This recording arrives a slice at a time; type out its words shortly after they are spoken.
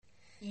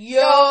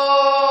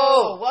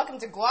Yo! Welcome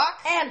to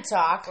Guac, And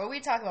talk where we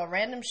talk about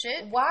random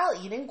shit. while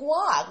eating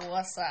guac.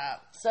 What's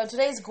up? So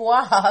today's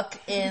guac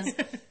is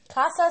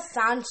Casa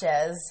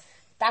Sanchez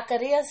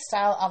taqueria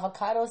style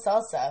avocado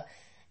salsa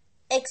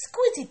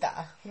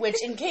exquisita, which,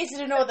 in case you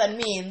didn't know what that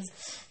means,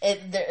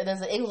 there's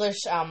an English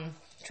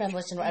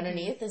translation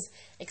underneath is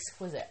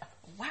exquisite.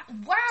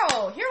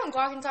 Wow! Here on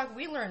Guac and Talk,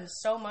 we learn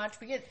so much.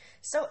 We get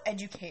so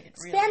educated,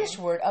 really. Spanish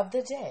word of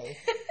the day: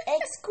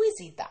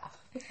 exquisita.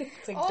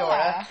 It's like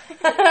Hola.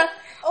 Dora.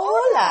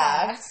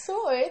 Hola,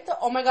 soy.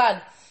 Oh my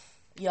god,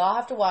 y'all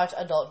have to watch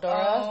Adult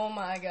Dora. Oh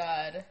my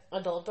god.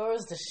 Adult Dora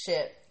is the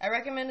shit. I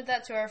recommended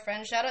that to our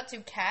friend. Shout out to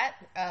Kat.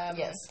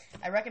 Yes.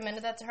 I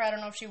recommended that to her. I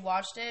don't know if she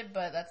watched it,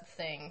 but that's a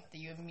thing that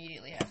you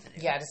immediately have to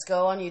do. Yeah, just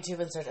go on YouTube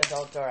and search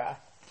Adult Dora.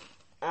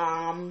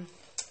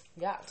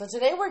 Yeah. So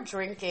today we're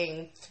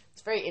drinking.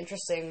 It's a very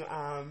interesting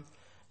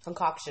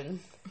concoction.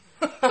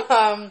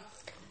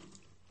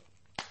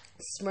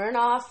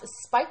 Smirnoff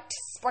Spiked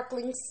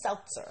Sparkling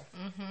Seltzer.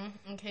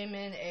 Mm-hmm. It came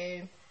in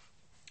a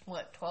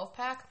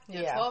 12-pack?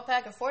 Yeah.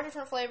 12-pack of 4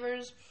 different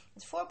flavors.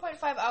 It's 4.5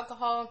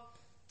 alcohol.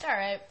 It's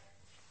alright.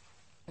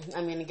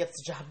 I mean, it gets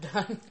the job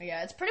done.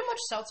 Yeah, it's pretty much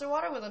seltzer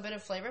water with a bit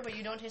of flavor, but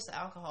you don't taste the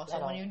alcohol. So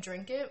At all. when you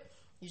drink it,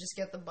 you just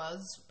get the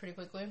buzz pretty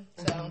quickly.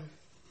 So,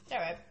 it's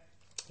alright.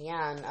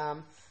 Yeah,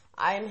 and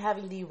I am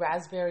having the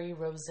raspberry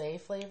rosé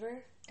flavor.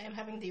 I'm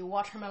having the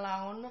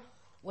watermelon.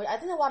 Wait, I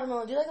think the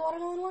watermelon. Do you like the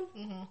watermelon one?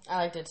 Mm-hmm. I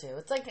liked it too.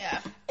 It's like, Yeah.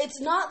 it's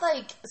not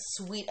like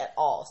sweet at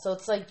all. So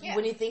it's like Yeah.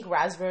 when you think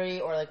raspberry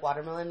or like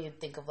watermelon, you'd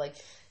think of like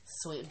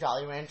sweet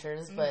Jolly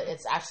Ranchers, but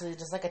it's actually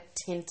just like a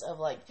tint of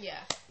like, Yeah.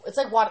 it's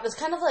like water. It's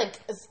kind of like,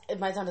 it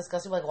might sound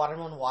disgusting, but like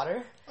watermelon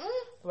water,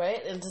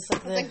 right? And just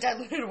like It's like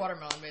diluted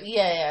watermelon, basically.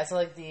 yeah. So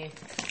like the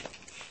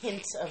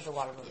hint of the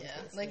watermelon. Yeah.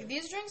 taste. Like,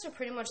 these drinks are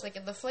pretty much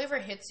like the flavor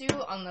hits you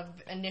on the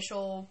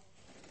initial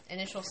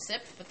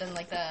sip, but then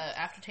like the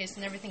aftertaste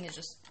and everything is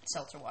just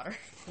seltzer water.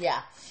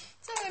 Yeah.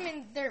 So, I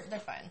mean, they're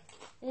fine.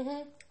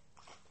 Mm-hmm.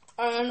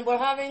 And we're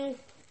having.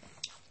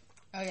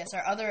 Oh, yes,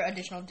 our other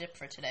additional dip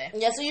for today.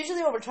 Yeah, so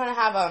usually we're trying to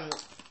have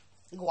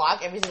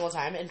guac every single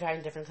time and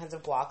trying different kinds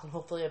of guac and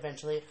hopefully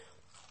eventually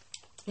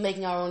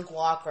making our own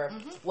guac or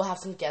we'll have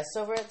some guests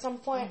over at some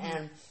point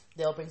and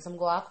they'll bring some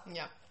guac.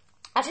 Yeah.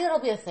 Actually, that'll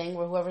be a thing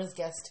where whoever's a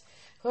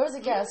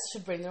guest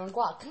should bring their own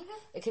guac.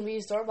 It can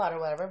be store-bought or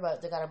whatever,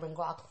 but they gotta bring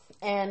guac.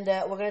 And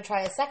we're gonna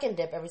try a second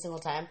dip every single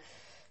time.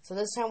 So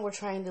this time we're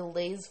trying the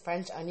Lay's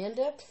French onion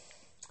dip.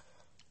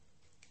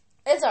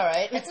 It's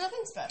alright. It's nothing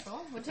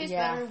special. Would taste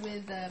Yeah. better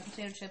with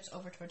potato chips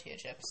over tortilla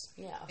chips.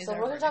 Yeah, is so our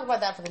we're gonna verdict. talk about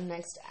that for the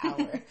next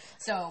hour.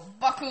 So,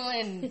 buckle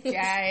in,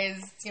 guys.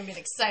 It's gonna be an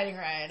exciting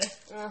ride.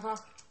 Uh-huh.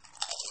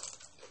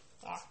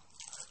 Ah,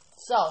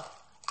 So,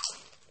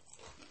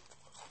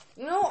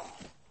 you know,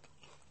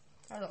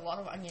 that was a lot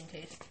of onion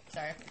taste.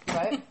 Sorry.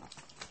 right?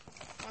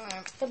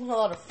 Alright. Talking a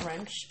lot of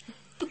French.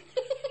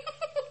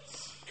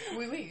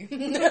 Oui, oui.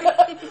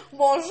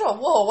 Bonjour.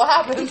 Whoa, what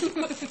happened?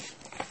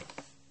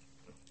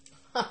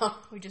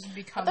 We just I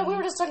become... thought we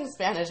were just talking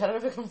Spanish. How did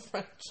it become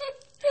French?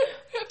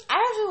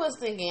 I actually was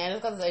thinking, I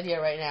just got this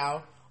idea right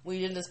now. We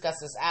didn't discuss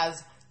this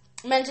as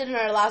mentioned in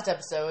our last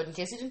episode. In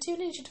case you didn't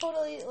tune in, you should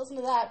totally listen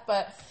to that.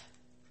 But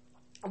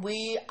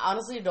we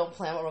honestly don't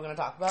plan what we're going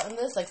to talk about in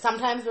this. Like,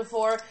 sometimes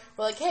before,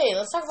 we're like, hey,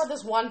 let's talk about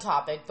this one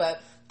topic.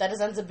 But that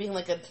just ends up being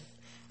like a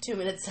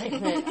 2-minute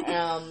segment.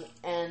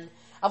 And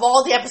of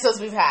all the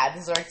episodes we've had,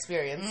 this is our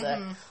experience.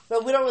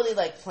 But we don't really,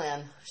 like,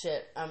 plan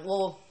shit.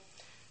 Well,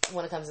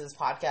 when it comes to this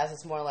podcast,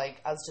 it's more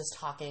like I was just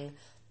talking,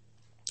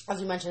 as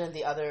we mentioned in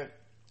the other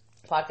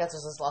podcast,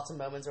 there's just lots of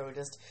moments where we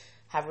just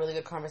have really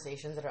good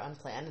conversations that are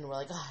unplanned, and we're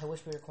like, oh, I wish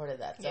we recorded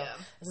that. So Yeah.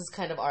 this is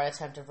kind of our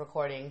attempt of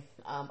recording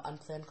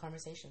unplanned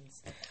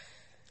conversations.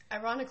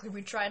 Ironically,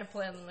 we try to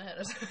plan them ahead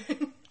of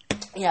time.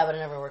 Yeah, but it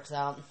never works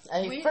out.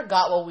 I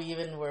forgot what we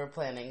even were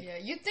planning. Yeah,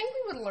 you'd think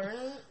we would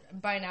learn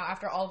by now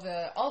after all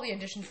the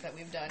additions that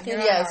we've done. Here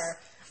on Yes.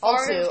 our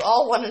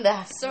All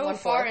 1.5. so 1/4.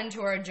 far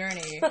into our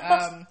journey.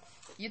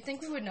 You'd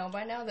think we would know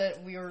by now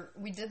that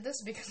we did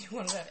this because we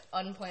wanted to have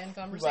unplanned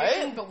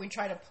conversation, Right? but we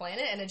try to plan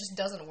it and it just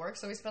doesn't work.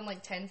 So we spend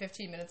like 10,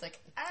 15 minutes like,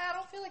 I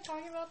don't feel like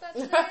talking about that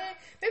today.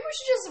 Maybe we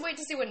should just wait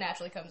to see what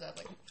naturally comes out.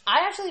 Like,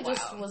 I actually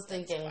just Wow, was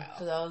thinking, wow.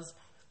 because I was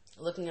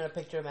looking at a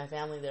picture of my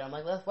family there, I'm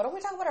like, why don't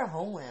we talk about our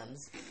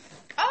homelands?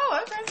 oh,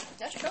 okay,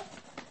 that's true.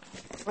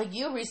 Like,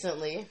 you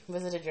recently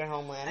visited your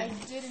homeland. I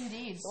did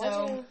indeed. Why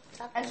don't So, you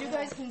talk as about you that?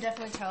 guys can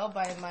definitely tell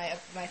by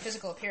my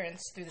physical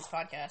appearance through this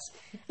podcast,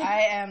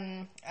 I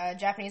am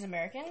Japanese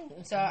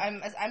American. So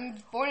I'm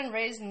born and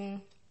raised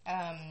in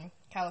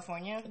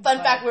California. Fun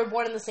but- fact, we were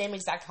born in the same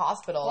exact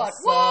hospital. What?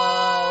 So,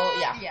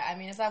 yeah. Yeah, I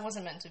mean, if that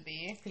wasn't meant to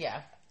be,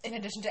 Yeah. in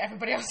addition to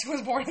everybody else who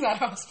was born in that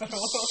hospital.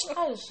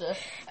 Shush.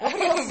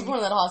 Nobody else was born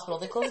in that hospital.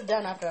 They closed it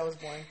down after I was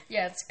born.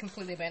 Yeah, it's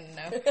completely abandoned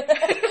now.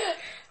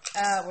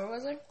 Where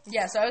was I?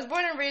 Yeah, so I was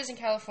born and raised in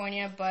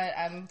California, but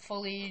I'm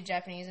fully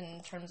Japanese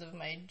in terms of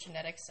my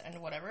genetics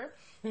and whatever.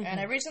 And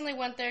I recently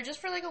went there just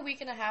for like a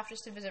week and a half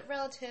just to visit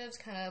relatives,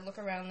 kind of look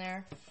around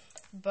there.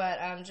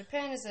 But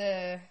Japan is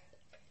a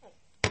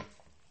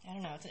I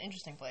don't know. It's an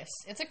interesting place.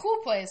 It's a cool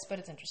place, but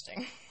it's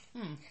interesting.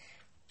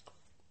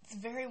 It's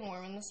very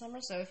warm in the summer,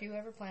 so if you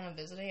ever plan on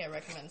visiting, I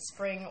recommend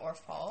spring or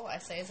fall. I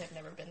say as I've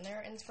never been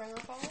there in spring or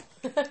fall.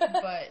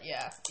 But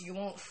yeah, you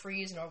won't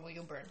freeze nor will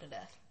you burn to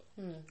death.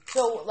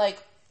 So, like,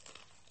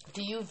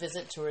 do you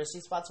visit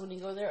touristy spots when you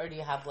go there, or do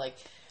you have, like,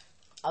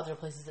 other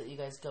places that you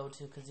guys go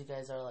to because you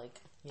guys are, like,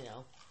 you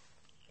know,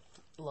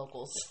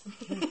 locals?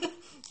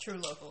 True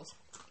locals.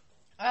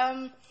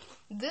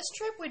 This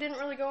trip we didn't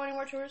really go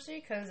anywhere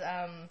touristy because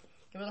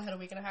we only had a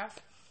week and a half.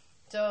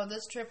 So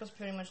this trip was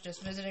pretty much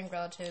just visiting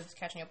relatives,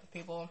 catching up with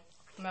people.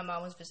 My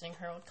mom was visiting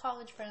her old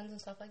college friends and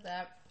stuff like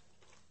that.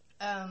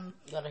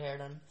 Got her hair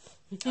done.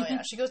 Oh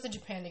yeah, she goes to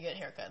Japan to get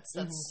haircuts.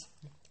 That's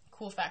a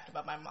cool fact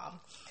about my mom.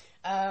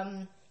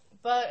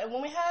 But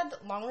when we had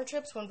longer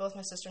trips, when both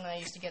my sister and I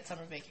used to get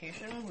summer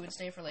vacation, we would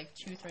stay for like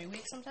 2-3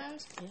 weeks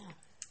sometimes. Yeah.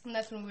 And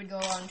that's when we would go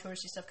on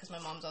touristy stuff because my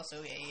mom's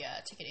also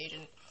a ticket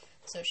agent.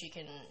 So she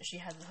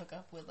has a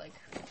hookup with like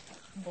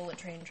bullet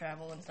train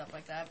travel and stuff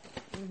like that.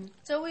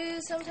 So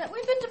we've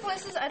been to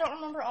places. I don't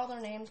remember all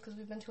their names because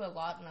we've been to a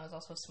lot, and I was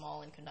also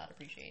small and could not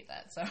appreciate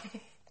that. So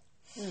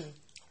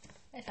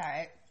it's all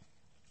right.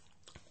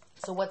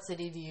 So what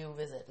city do you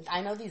visit?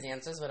 I know these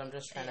answers, but I'm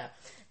just trying to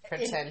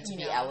pretend to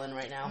be Ellen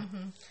right now.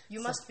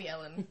 You must be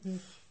Ellen.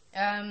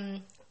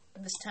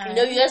 This time,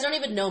 No, you guys don't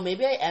even know.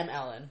 Maybe I am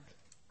Ellen.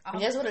 You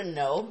guys wouldn't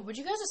know. Would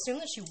you guys assume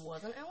that she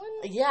wasn't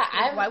Ellen?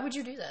 Yeah, why would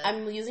you do that?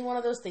 I'm using one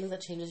of those things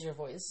that changes your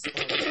voice.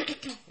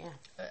 Yeah.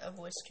 A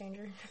voice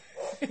changer?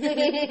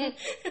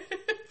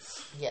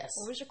 Yes.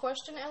 What was your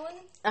question, Ellen?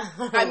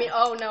 I mean,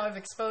 oh no, I've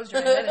exposed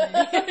your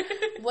identity.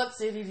 What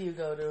city do you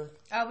go to?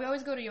 We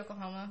always go to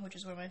Yokohama, which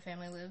is where my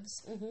family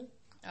lives.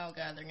 Oh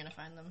god, they're gonna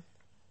find them.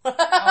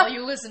 All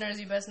you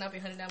listeners, you best not be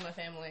hunting down my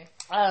family.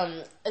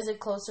 Is it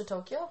close to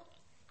Tokyo?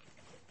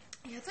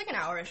 Yeah, it's like an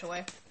hour-ish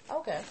away.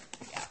 Okay.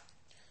 Yeah.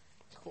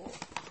 Cool.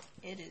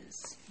 It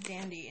is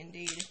dandy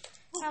indeed.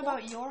 How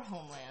about your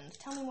homeland?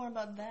 Tell me more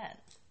about that.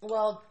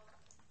 Well,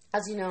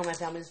 as you know, my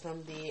family's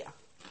from the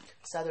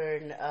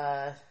southern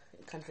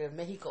country of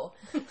Mexico.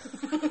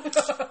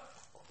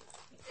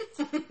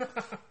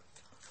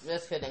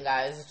 Just kidding,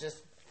 guys. It's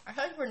just... I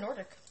thought you were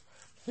Nordic.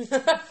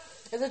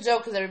 It's a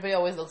joke because everybody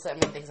always looks at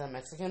me and thinks I'm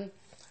Mexican.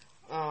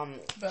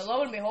 But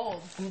lo and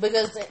behold.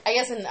 Because I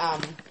guess in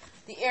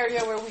the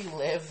area where we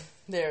live,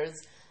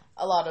 there's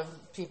a lot of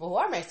people who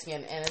are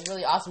Mexican, and it's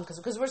really awesome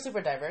because we're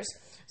super diverse.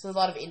 So there's a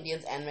lot of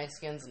Indians and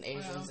Mexicans and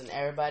Asians and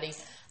everybody.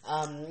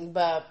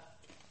 But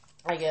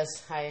I guess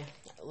I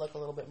look a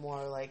little bit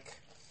more like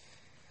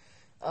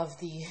of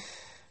the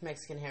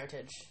Mexican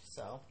heritage.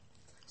 So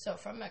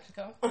from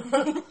Mexico.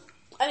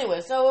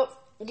 Anyway, so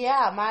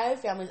yeah, my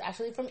family's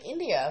actually from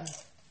India.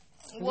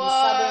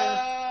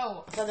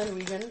 Whoa! Southern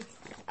region.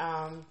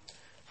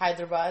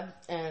 Hyderabad,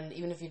 and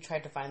even if you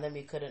tried to find them,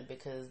 you couldn't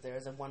because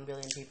there's 1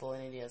 billion people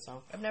in India.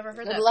 So I've never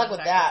heard good that. luck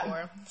with that.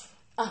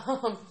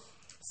 Before.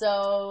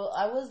 So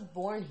I was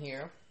born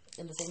here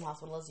in the same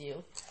hospital as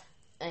you,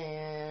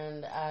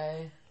 and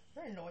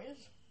Very noise.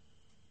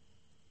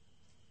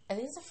 I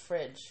think it's a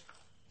fridge.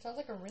 Sounds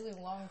like a really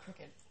long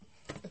cricket.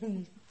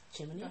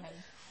 Chimney. Go ahead.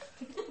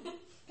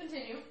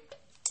 Continue.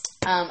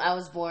 I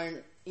was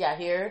born,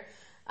 here.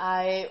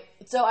 I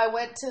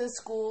went to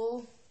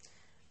school.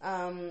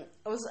 I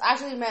was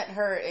actually met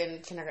her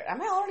in kindergarten.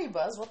 Am I already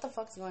buzzed? What the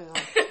fuck's going on?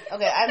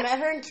 Okay, I met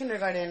her in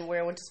kindergarten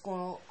where I went to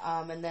school,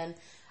 and then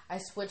I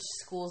switched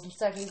schools in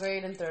 2nd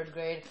grade and 3rd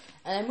grade,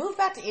 and I moved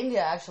back to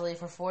India actually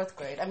for 4th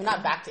grade. I mean,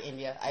 not back to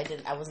India.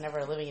 I was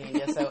never living in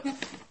India, so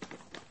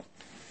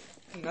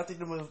nothing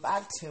to move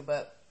back to.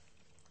 But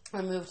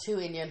I moved to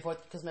India in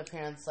 4th because my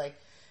parents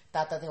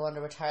thought that they wanted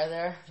to retire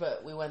there,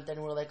 but we went there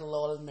and we were like,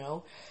 lol,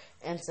 no.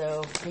 And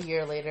so a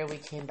year later, we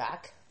came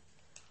back.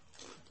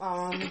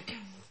 And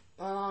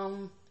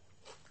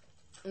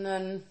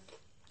then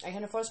I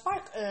came to Forest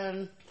Park,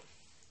 and...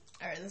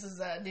 Alright, this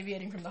is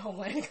deviating from the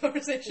Homeland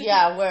conversation.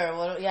 Yeah,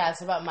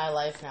 it's about my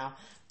life now.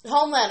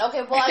 Homeland,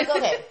 okay, well,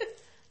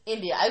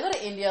 India. I go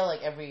to India,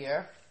 every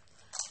year.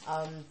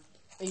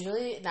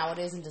 Usually,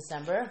 nowadays, in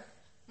December.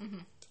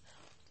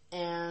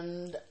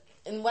 And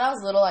when I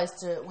was little,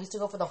 we used to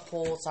go for the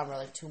whole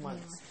summer, 2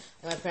 months.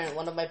 And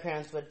one of my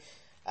parents would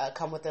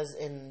come with us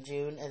in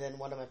June, and then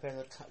one of my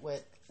parents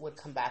would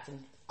come back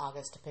in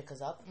August to pick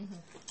us up.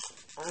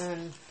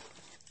 And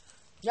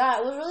yeah,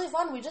 it was really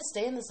fun. We just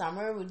stay in the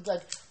summer. We'd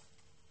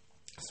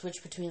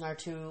switch between our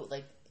two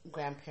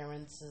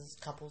grandparents'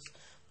 couples,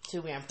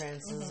 2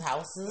 grandparents'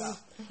 houses,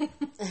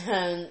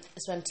 and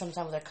spend some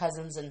time with our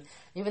cousins. And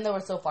even though we're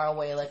so far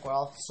away, we're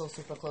all still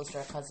super close to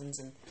our cousins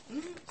and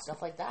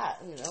stuff like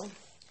that.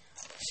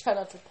 Shout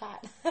out to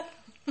Pat.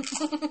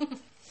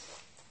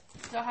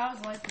 So how's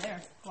life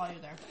there while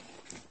you're there?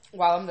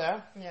 While I'm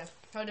there? Yeah.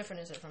 How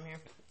different is it from here?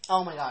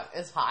 Oh my god,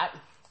 it's hot.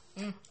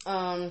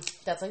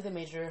 That's the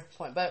major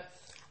point. But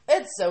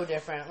it's so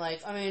different.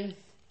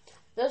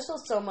 There's still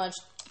so much.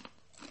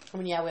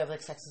 Yeah, we have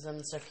sexism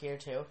and stuff here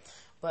too.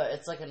 But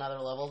it's another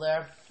level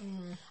there.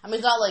 I mean,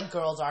 it's not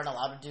girls aren't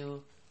allowed to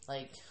do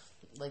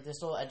like, they're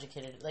still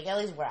educated. Like, at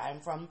least where I'm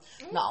from.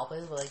 Not all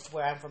places, but, like,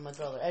 where I'm from, like,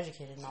 girls are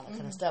educated and all that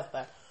kind of stuff.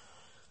 But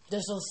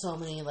there's still so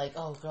many, like,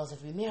 oh, girls have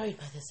to be married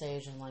by this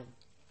age. And, like,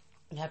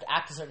 you have to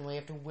act a certain way. You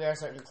have to wear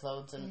certain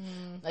clothes.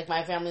 And, like,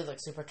 my family is, like,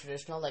 super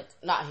traditional. Like,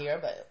 not here,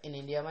 but in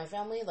India, my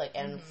family. Like,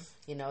 and,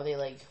 you know, they,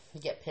 like,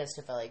 get pissed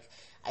if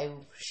I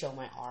show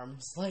my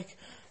arms, like,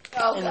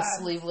 in a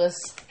sleeveless.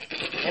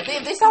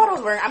 If they saw what I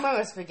was wearing, I'm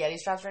wearing spaghetti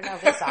straps right now.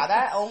 If they saw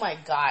that, oh my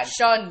god.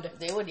 Shunned.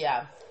 They would,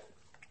 yeah.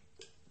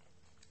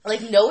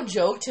 Like, no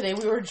joke, today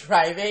we were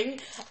driving,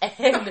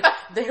 and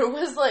there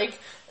was, like,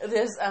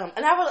 this, and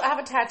I have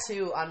a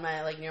tattoo on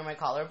my, like, near my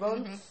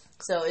collarbone,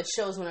 so it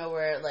shows when I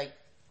wear, like,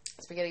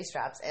 spaghetti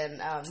straps,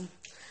 and,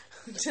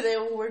 today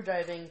when we were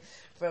driving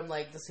from,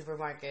 like, the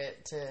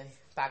supermarket to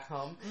back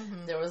home,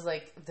 there was,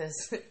 like,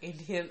 this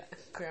Indian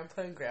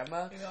grandpa and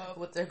grandma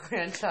with their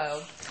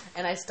grandchild,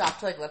 and I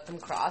stopped to, like, let them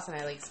cross, and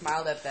I, like,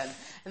 smiled at them,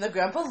 and the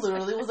grandpa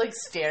literally was, like,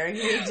 staring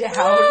me down.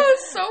 Oh,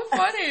 it's so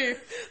funny.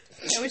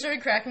 And we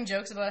started cracking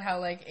jokes about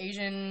how, like,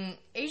 Asian,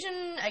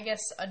 I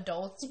guess,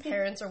 adults,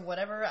 parents, or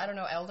whatever, I don't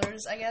know,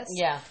 elders, I guess.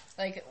 Yeah.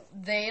 Like,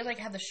 they, like,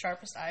 have the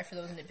sharpest eye for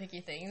those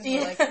nitpicky things.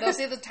 But, like, they'll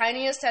see the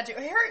tiniest tattoo.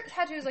 Her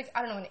tattoo is, like,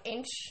 I don't know, an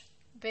inch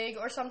big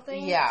or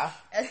something. Yeah.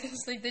 And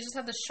it's like, they just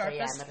have the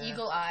sharpest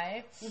eagle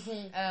eye.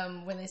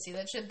 When they see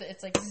that shit,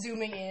 it's, like,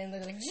 zooming in.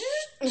 They're like,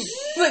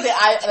 like, their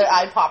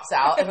eye pops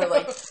out, and it,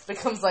 like,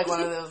 becomes, like, one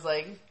of those,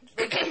 like,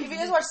 if you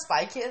guys watch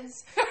Spy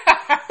Kids.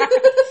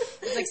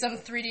 It's like some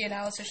 3D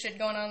analysis shit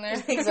going on there.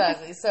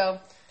 Exactly. So,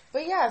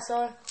 but yeah,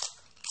 so.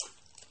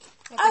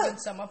 That's a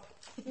good sum up.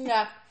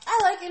 Yeah. I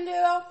like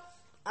India.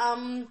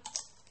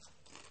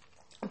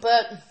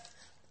 But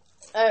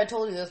I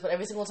told you this, but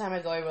every single time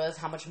I go, I realize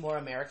how much more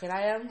American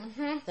I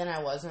am than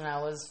I was when I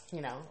was,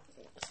 you know,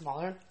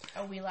 smaller.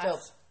 Oh, we laugh.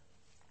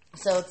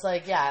 So it's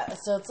like, yeah.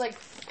 So it's like,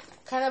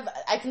 kind of,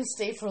 I can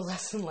stay for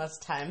less and less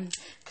time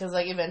because,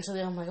 like, eventually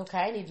I'm like, okay,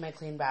 I need my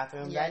clean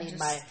bathrooms. Yeah, I need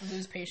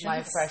lose patience.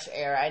 my fresh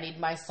air. I need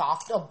my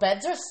soft. Oh,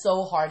 beds are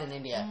so hard in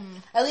India.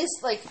 At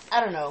least, like, I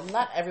don't know,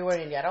 not everywhere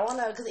in India. I don't want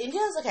to, because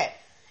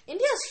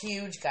India's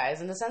huge, guys,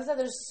 in the sense that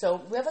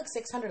we have like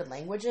 600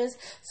 languages,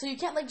 so you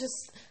can't, like,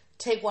 just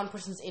take one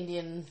person's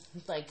Indian,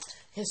 like,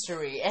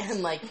 history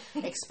and, like,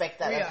 expect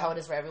that that's how it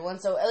is for everyone.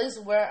 So at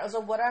least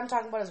what I'm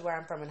talking about is where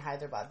I'm from in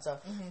Hyderabad. So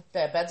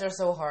the beds are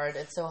so hard.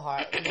 It's so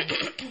hard.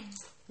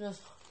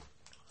 Just,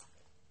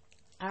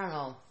 I don't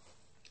know.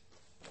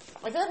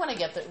 I feel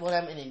like when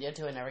I'm in India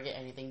too, I never get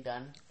anything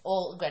done.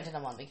 Well, granted,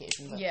 I'm on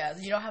vacation. But, yeah,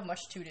 you don't have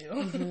much to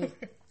do.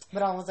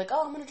 But I was like,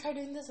 oh, I'm gonna try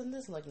doing this and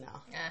this. I'm like,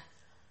 no.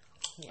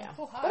 Yeah.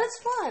 Oh, but it's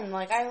fun.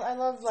 Like, I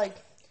love, like,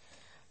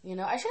 you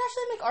know, I should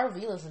actually make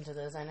RV listen to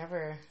this. I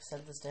never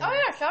said this to him. Oh,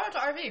 yeah, shout out to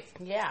RV.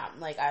 Yeah,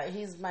 like,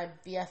 he's my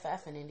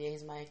BFF in India.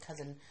 He's my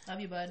cousin. Love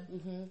you, bud.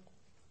 You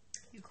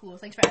cool.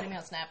 Thanks for adding me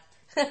on Snap.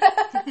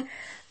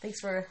 Thanks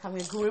for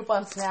having a group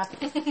on Snap.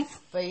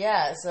 But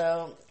yeah,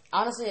 so,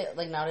 honestly,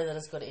 like, nowadays I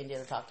just go to India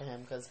to talk to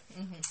him, because,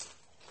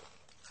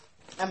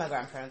 and my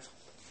grandparents.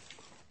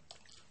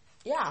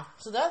 Yeah,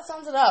 so that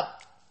sums it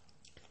up.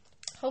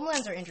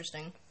 Homelands are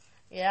interesting.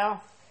 Yeah.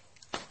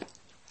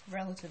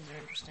 Relatives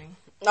are interesting.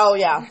 Oh,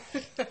 yeah.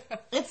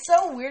 It's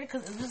so weird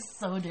because it's just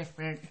so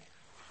different.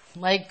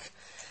 Like,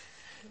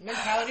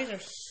 mentalities are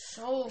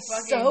so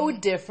fucking... so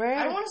different.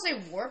 I don't want to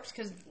say warped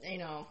because, you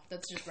know,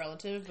 that's just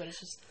relative, but it's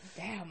just,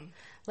 damn.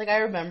 Like, I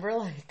remember,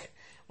 like,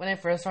 when I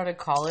first started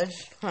college,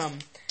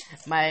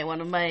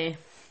 one of my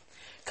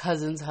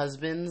cousin's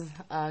husbands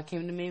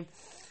came to me,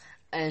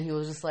 and he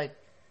was just like,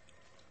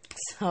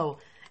 so,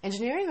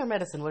 engineering or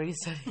medicine? What are you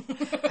studying?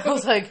 I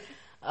was like,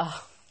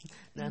 oh,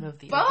 none of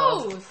the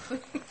both.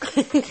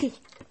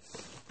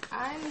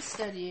 I'm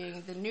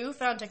studying the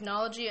newfound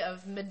technology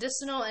of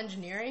medicinal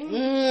engineering,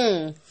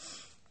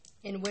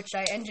 in which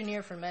I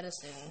engineer for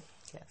medicine.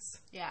 Yes.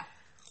 Yeah.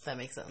 That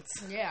makes sense.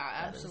 Yeah,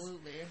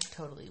 absolutely.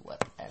 Totally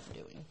what I'm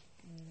doing.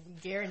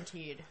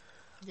 Guaranteed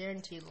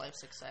life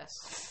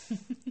success.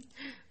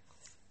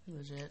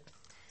 Legit.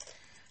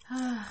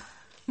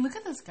 Look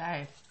at this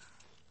guy.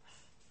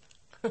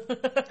 Oh my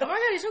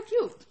god, he's so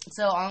cute.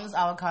 So on this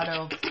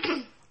avocado,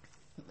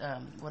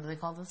 what do they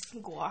call this?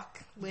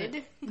 Guac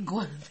lid.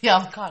 The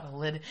avocado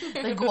lid.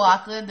 The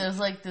guac lid. There's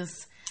like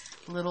this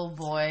little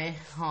boy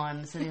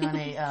sitting on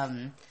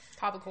a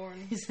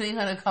popcorn. He's sitting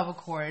on a cup of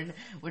corn,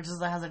 which has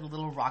like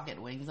little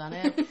rocket wings on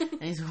it,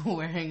 and he's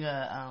wearing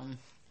a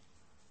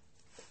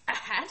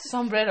hat,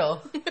 sombrero,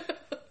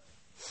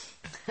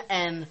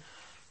 and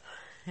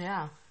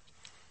yeah.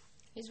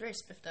 He's very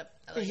spiffed up.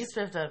 He's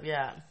spiffed up,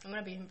 yeah. I'm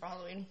gonna be him for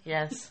Halloween.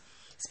 Yes.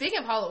 Speaking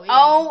of Halloween.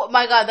 Oh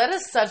my god, that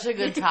is such a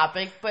good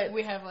topic, but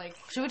we have like...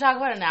 Should we talk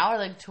about it now or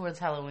like towards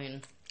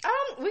Halloween?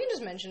 We can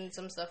just mention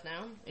some stuff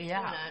now.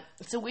 Yeah. Why not?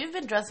 So we've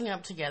been dressing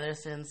up together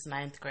since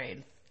 9th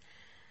grade.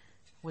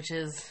 Which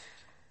is...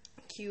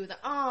 Cue the...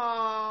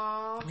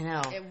 Aww. I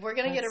know. We're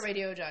gonna get a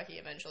radio jockey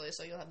eventually,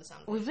 so you'll have the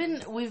sound. We've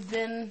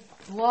been...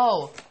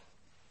 Whoa.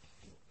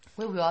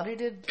 Wait, we already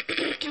did...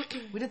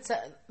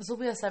 This will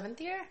be a 7th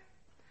year?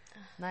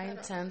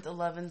 9th, 10th,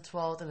 11th,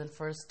 12th, and then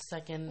 1st,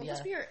 2nd, Will yeah.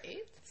 this be our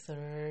 8th?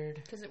 3rd.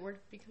 Because we're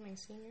becoming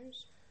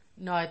seniors?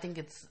 No, I think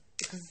it's,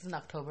 because it's in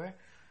October,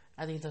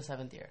 I think it's our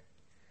 7th year.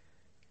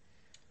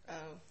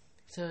 Oh.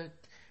 So,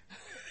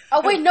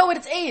 oh wait, no,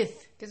 it's 8th.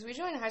 Because we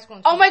joined high school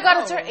in Oh my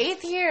god, it's our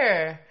 8th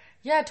year.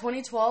 Yeah,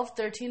 2012,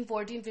 13,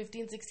 14,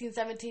 15, 16,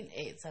 17,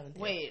 8, 7th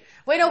year.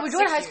 Wait, no, we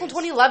joined high school in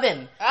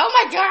 2011.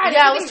 Oh my god!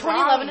 Yeah, it was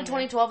 2011 to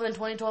 2012, and then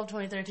 2012,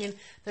 2013,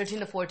 13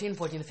 to 14,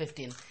 14 to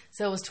 15.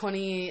 So it was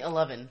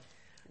 2011.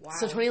 Wow.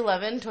 So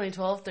 2011,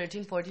 2012,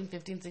 13, 14,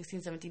 15,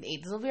 16, 17,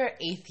 8. This will be our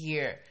 8th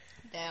year.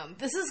 Damn.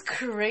 This is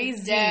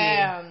crazy.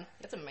 Damn.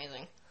 That's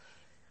amazing.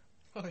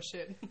 Oh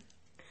shit.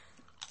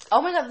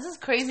 Oh my god, this is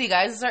crazy,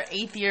 guys. This is our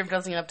 8th year of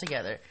dressing up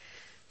together.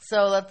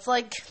 So let's,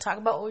 talk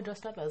about what we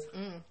dressed up as.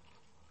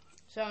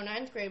 So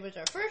 9th grade was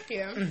our first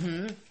year.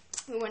 Mm-hmm.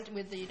 We went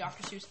with the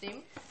Dr. Seuss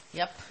theme.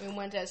 Yep. We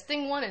went as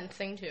Thing 1 and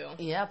Thing 2.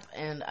 Yep,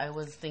 and I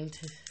was Thing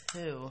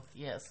 2.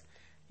 Yes.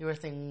 You were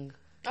Thing...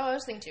 Oh, I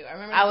was Thing 2. I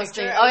remember I was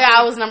Thing... Oh, yeah,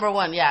 I was number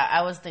 1. Yeah,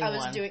 I was Thing 1. I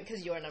was doing...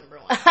 Because you're number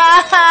 1. And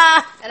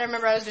I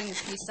remember I was doing the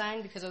peace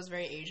sign because I was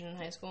very Asian in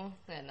high school.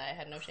 And I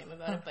had no shame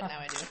about it, but now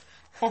I do.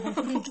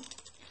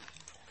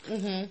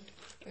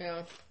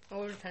 Yeah. What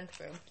was 10th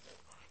grade?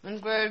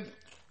 10th grade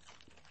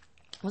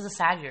was a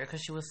sad year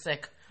because she was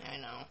sick. I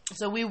know.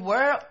 So we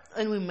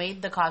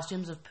made the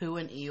costumes of Pooh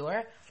and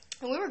Eeyore.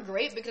 And we were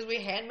great because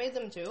we handmade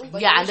them too.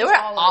 But yeah, and they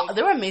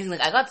were amazing.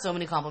 I got so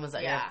many compliments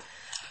that year.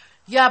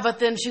 Yeah, but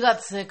then she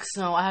got sick,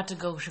 so I had to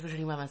go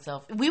trick-or-treating by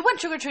myself. We went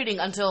trick-or-treating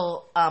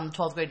until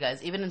 12th grade,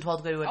 guys. Even in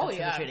 12th grade, we went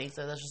trick-or-treating,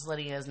 so that's just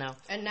letting you guys know.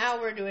 And now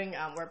we're doing,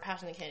 we're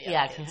passing the candy out.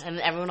 Yeah, to kids. and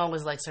everyone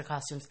always likes their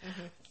costumes.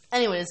 Mm-hmm.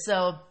 Anyways,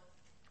 so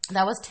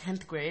that was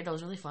 10th grade. That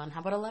was really fun.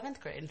 How about 11th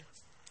grade?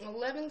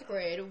 11th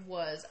grade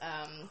was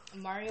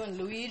Mario and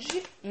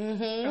Luigi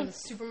from the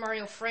Super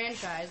Mario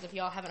franchise, if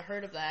y'all haven't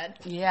heard of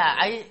that. Yeah,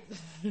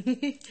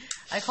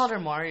 I called her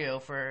Mario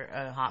for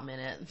a hot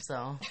minute,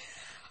 so...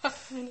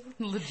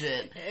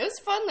 Legit. It was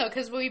fun, though,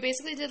 because we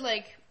basically did,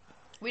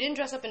 we didn't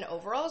dress up in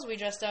overalls. We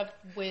dressed up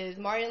with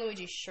Mario and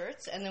Luigi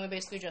shirts, and then we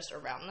basically dressed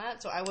around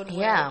that. So I would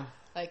wear,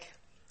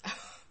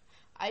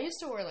 I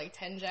used to wear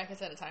 10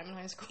 jackets at a time in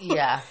high school.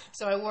 Yeah.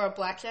 So I wore a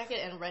black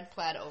jacket and red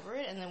plaid over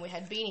it, and then we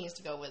had beanies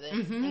to go with it.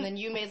 Mm-hmm. And then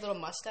you made little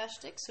mustache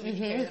sticks so we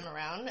could carry them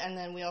around. And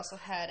then we also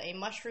had a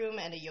mushroom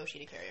and a Yoshi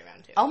to carry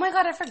around too. Oh my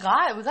god, I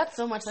forgot. We got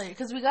so much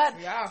because we got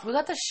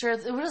the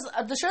shirts. It was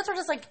the shirts were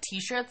just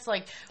t-shirts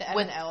the M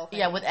with and L thing.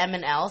 Yeah, with M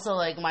and L. So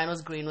mine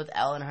was green with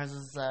L and hers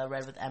was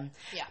red with M.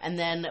 Yeah. And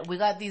then we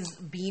got these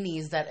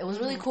beanies that it was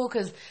really cool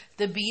because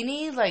the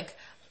beanie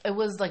it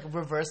was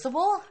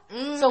reversible.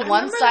 So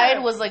one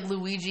side was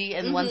Luigi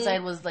and one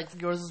side was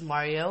yours was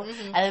Mario.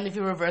 And then if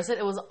you reverse it,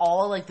 it was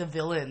all the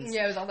villains.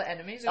 Yeah, it was all the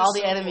enemies. All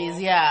the enemies,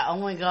 cool. Yeah. Oh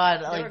my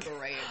god. They were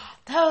great.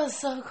 That was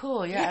so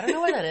cool. Yeah, I don't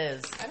know why that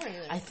is. I don't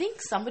either. I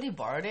think somebody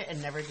borrowed it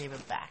and never gave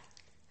it back.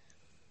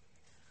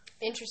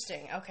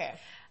 Interesting. Okay.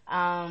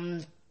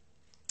 I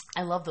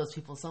love those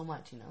people so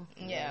much,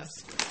 Yeah.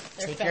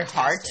 Take your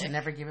heart and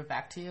never give it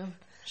back to you.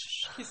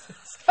 Jesus.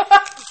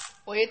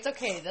 Well, it's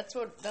okay. That's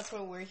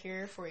what we're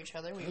here for each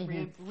other. We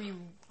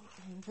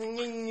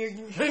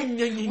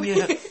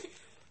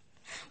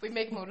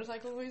make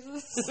motorcycle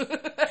noises.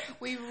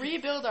 We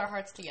rebuild our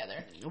hearts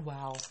together.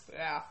 Wow.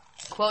 Yeah.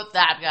 Quote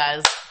that,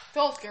 guys.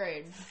 12th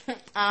grade.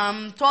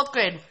 12th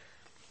grade.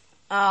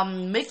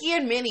 Mickey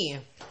and Minnie.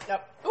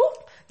 Yep. Ooh.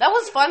 That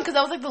was fun because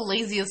that was the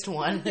laziest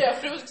one. Yeah,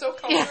 but it was so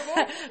comfortable.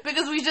 Yeah,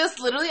 because we just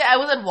I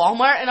was at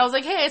Walmart and I was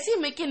like, hey, I see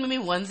Mickey and Minnie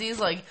onesies.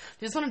 Do you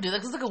just want to do that?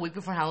 Because it's a week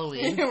before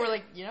Halloween. We're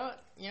like, you know what?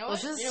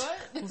 Let's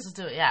just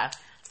do it, yeah.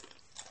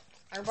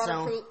 I brought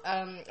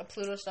a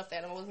Pluto stuffed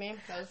animal with me.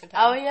 That was a good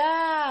Oh, time.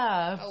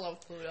 yeah. I love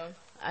Pluto.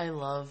 I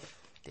love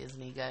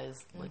Disney,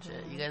 guys.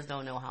 Legit. You guys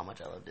don't know how much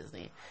I love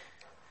Disney.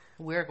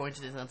 We're going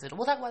to Disneyland soon.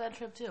 We'll talk about that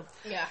trip, too.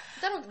 Yeah.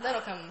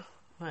 That'll come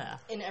Yeah.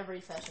 in every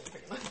session,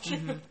 pretty much.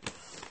 Mm-hmm.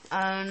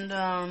 And,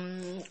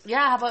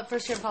 how about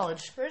first year of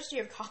college? First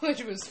year of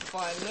college was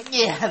fun.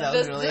 Yeah, that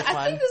was really fun.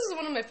 I think this is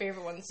one of my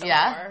favorite ones so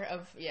far.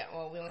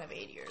 Well, we only have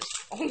 8 years.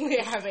 Only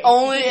 8.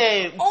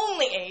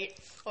 Only 8.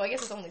 Well, I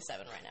guess it's only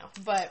 7 right now.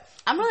 But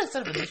I'm really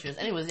excited for this year's.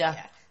 Anyways,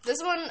 yeah.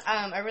 This one,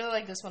 I really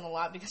like this one a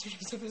lot because we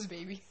dressed up as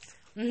babies.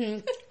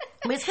 Mm-hmm.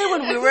 Basically,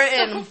 when we were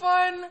so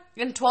fun.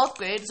 in 12th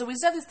grade, so we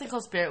used to have this thing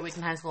called Spirit Week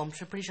in high school. I'm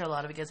pretty sure a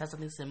lot of you guys have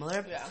something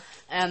similar. Yeah.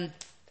 And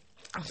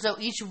so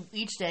each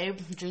day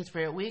during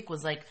Spirit Week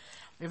was we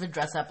have to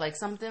dress up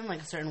something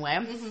a certain way.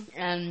 Mm-hmm.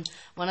 And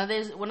one of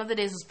the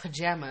days was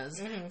pajamas.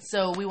 Mm-hmm.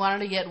 So we wanted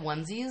to get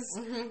onesies,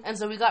 and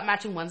so we got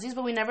matching onesies,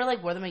 but we never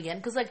wore them again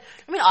because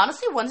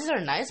honestly onesies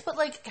are nice, but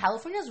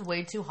California's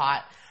way too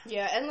hot.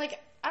 Yeah, and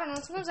I don't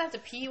know, sometimes I have to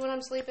pee when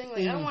I'm sleeping.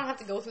 I don't want to have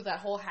to go through that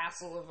whole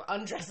hassle of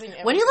undressing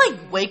everything. When you,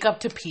 wake up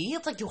to pee,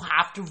 it's you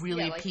have to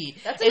really pee.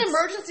 That's an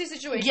emergency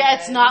situation. Yeah,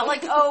 it's not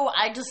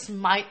I just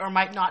might or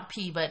might not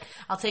pee, but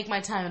I'll take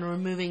my time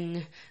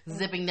in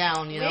zipping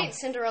down, We ain't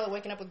Cinderella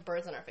waking up with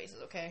birds on our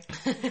faces, okay?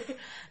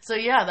 So,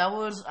 yeah, that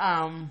was,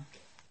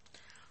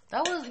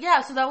 That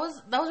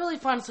was really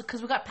fun. So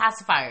because we got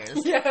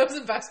pacifiers. Yeah, that was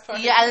the best part.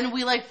 Yeah, and then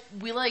we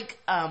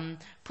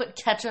put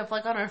ketchup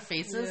like on our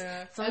faces.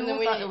 Yeah. Some And then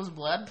people thought it was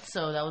blood,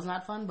 so that was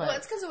not fun. But well,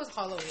 it's because it was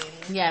Halloween.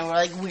 yeah, and we're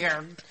like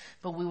weird,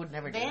 but we would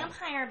never do that.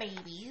 Vampire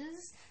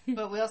babies.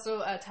 But we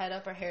also tied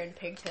up our hair in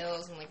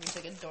pigtails and like we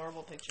took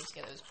adorable pictures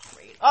together. It was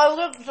great. Oh,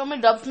 look, so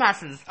many dub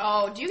smashes.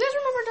 Oh, do you guys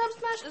remember Dub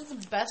Smash? It's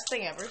the best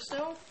thing ever.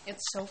 Still,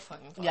 it's so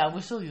fucking fun. Yeah,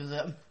 we still use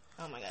it.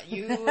 Oh my god,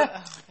 you. Oh my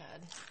god,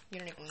 you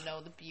don't even know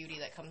the beauty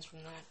that comes from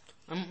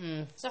that.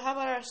 Mm-mm. So how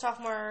about our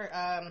sophomore?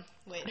 Our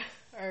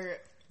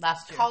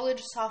Last year,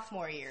 college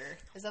sophomore year.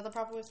 Is that the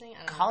proper way of saying it? I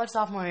don't know. college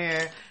sophomore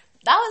year.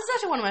 That was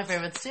actually one of my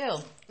favorites too.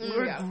 We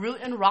were yeah. Groot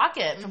and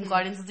Rocket from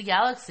Guardians of the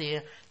Galaxy.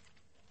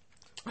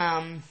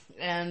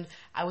 And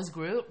I was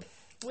Groot.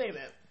 Wait a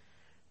minute.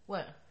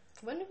 What?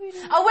 When did we do?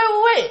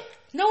 Oh wait!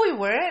 No, we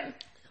weren't.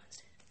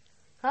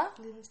 Huh?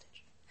 Lilo and Stitch.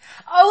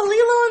 Oh,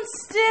 Lilo and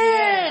Stitch.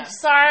 Yeah.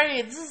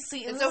 Sorry, this is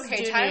It's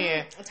okay. junior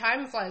year.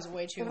 Time flies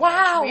way too much.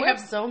 Wow, we we have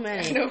so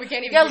many. No, we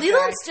can't even. Yeah, keep Lilo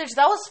track. and Stitch,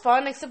 that was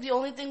fun, except the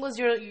only thing was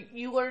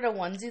you ordered a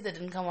onesie that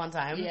didn't come on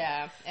time.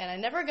 Yeah, and I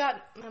never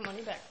got my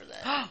money back for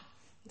that.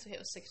 It's okay. It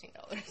was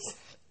 $16.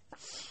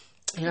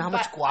 You know how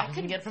much But guac I you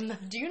can get from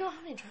that? Do you know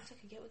how many drinks I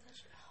could get with that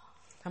shit?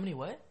 How many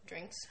what?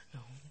 Drinks. No.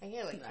 I can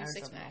get like I 2 heard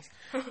 6 something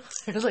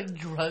packs. There's like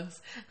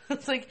drugs.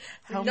 It's like,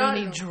 how None.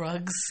 many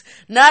drugs?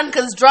 None,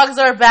 because drugs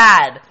are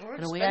bad. We're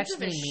And we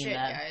expensive actually as mean shit,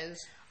 that. guys.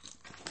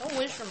 Don't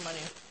wish for money.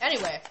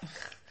 Anyway.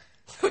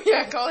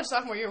 Yeah, college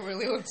sophomore year, we're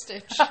Lilo and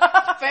Stitch.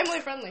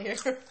 Family friendly here.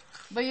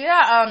 But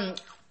yeah,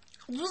 it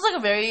was like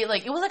a very,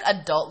 like, it was like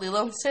adult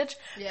Lilo and Stitch.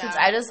 Yeah. Since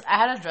I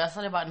had a dress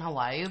that I bought in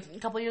Hawaii a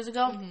couple years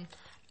ago.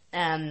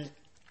 And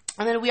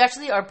then we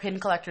actually are pin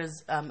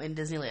collectors in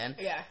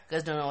Disneyland. Yeah. You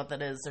guys don't know what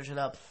that is, search it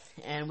up.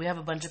 And we have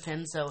a bunch of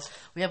pins, so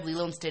we have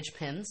Lilo and Stitch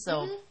pins.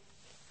 So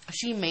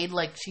she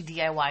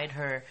DIY'd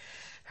her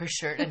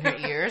shirt and her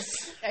ears.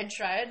 I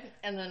tried,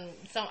 and then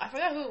I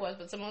forgot who it was,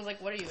 but someone was like,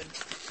 "What are you,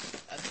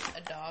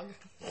 a dog?"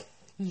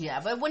 Yeah,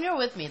 but when you're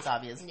with me, it's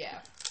obvious. Yeah.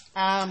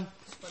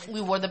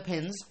 We wore the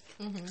pins,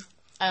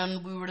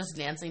 and we were just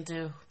dancing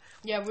to.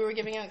 Yeah, we were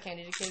giving out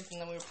candy to kids,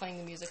 and then we were playing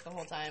the music the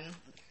whole time.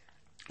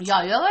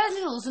 Yeah, you guys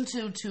need to listen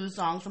to 2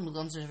 songs from Lilo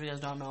and Stitch if you guys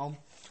don't know.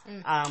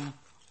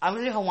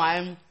 Obviously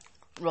Hawaiian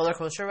Roller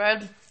Coaster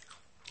Ride,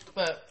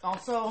 but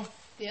also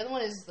The other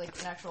one is like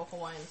an actual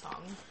Hawaiian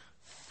song.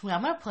 yeah,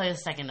 I'm gonna play a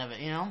second of it.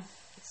 You know,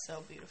 It's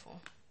so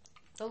beautiful.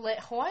 The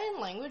Hawaiian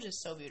language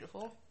is so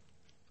beautiful.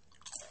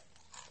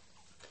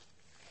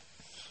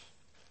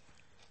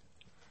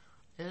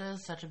 it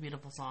is such a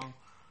beautiful song.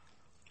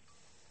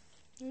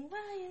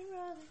 Hawaiian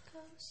roller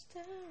coaster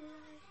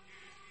ride.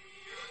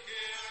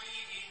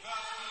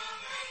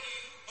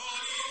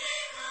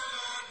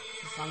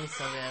 The song is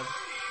so good.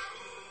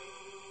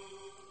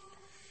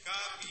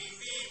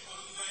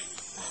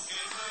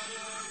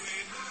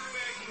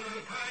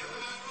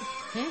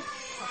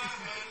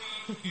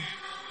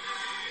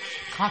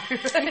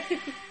 Copyright.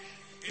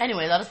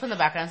 Anyway, I'll just put in the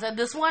background. So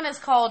this one is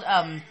called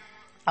oh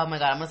my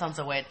god, I'm gonna sound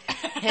so white.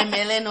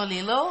 Hemele no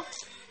Lilo.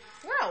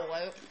 You're not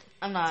white.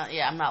 I'm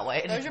not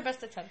white. That was your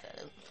best attempt at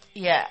it.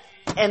 Yeah.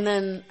 And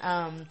then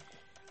the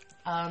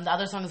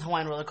other song is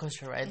Hawaiian Roller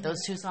Coaster Ride. Those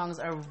 2 songs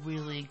are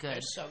really good.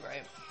 They're so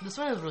great. This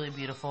one is really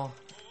beautiful.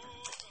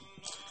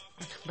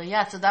 But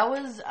yeah, so that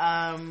was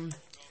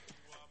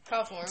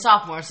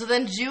sophomore. So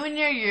then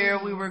junior year,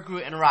 we were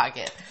Groot and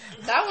Rocket.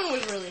 That one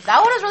was really fun.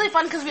 That one was really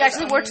fun because we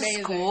actually wore to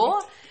amazing.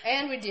 school.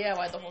 And we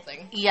DIY'd the whole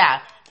thing.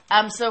 Yeah.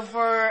 So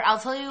I'll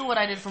tell you what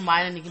I did for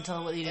mine, and you can tell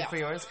me what you did for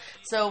yours.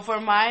 So for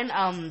mine,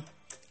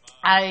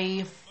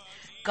 I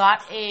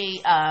got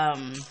I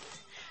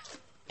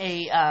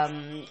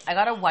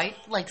got a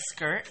white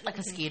skirt, like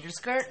a skater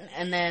skirt,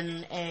 and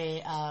then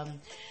a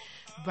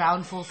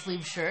brown full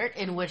sleeve shirt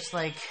in which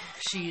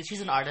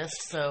she's an artist,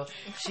 so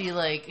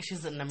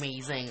she's an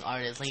amazing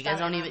artist. Like you guys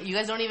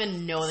don't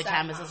even know the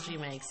canvases she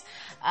makes.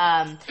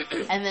 And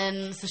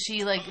then so she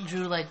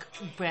drew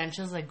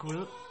branches like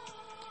Groot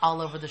all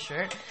over the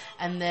shirt,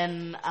 and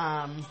then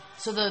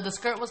so the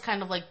skirt was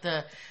kind of like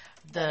the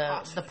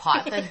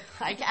pot that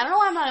I don't know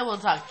why I'm not able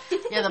to talk.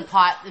 Yeah, the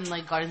pot in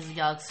Guardians of the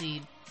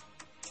Galaxy.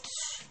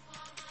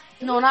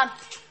 No, not.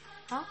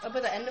 Huh? Oh, by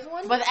the end of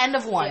one? By the end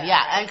of one,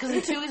 yeah. Because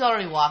in 2 he's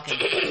already walking.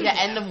 Yeah,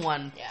 end of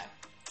 1. Yeah.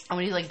 And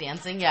when he's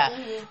dancing, yeah.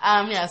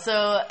 Yeah,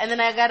 so, and then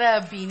I got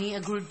a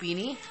Groot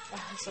beanie.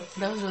 Oh, so cute.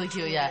 That was really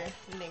cute, yeah.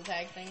 Your name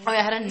tag thing. Oh, yeah,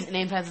 I had a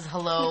name tag that says,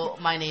 "Hello,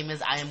 my name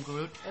is I am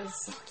Groot." It was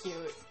so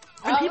cute.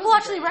 And people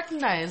actually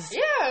recognized.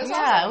 Yeah, it was yeah,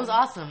 awesome. it was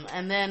awesome.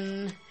 And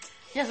then,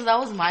 yeah, so that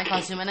was my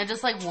costume. And I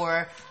just,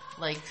 wore,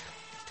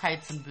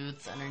 tights and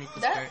boots underneath the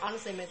That skirt.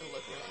 honestly made the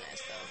look really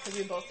nice, though, because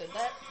we both did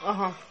that.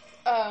 Uh-huh.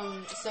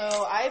 So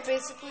I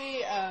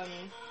basically, I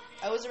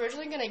was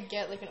originally going to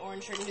get, an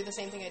orange shirt and do the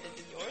same thing I did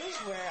to yours,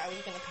 where I was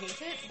going to paint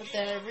it, but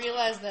then I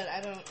realized that I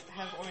don't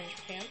have orange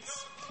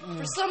pants.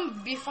 For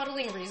some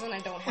befuddling reason, I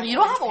don't have You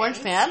don't have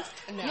orange pants?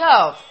 No.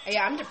 Yo,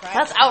 Yeah, I'm deprived.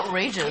 that's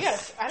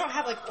outrageous. I don't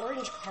have,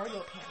 orange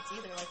cargo pants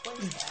either. What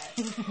is that?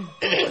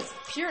 It's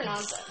pure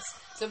nonsense.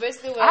 So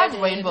basically what I I have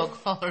did... rainbow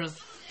colors.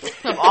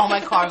 of all my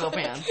cargo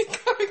pants.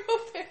 Cargo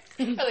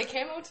pants. Are they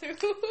camo too?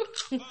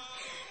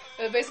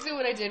 Basically,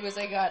 what I did was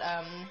I got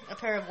a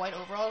pair of white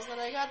overalls that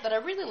I got that I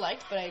really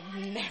liked, but I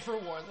never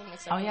wore them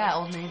except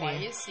Old Navy.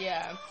 twice.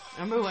 Yeah. I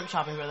remember we went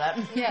shopping for that.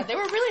 Yeah, they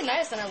were really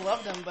nice and I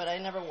loved them, but I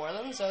never wore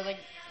them. So I was like,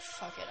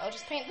 fuck it, I'll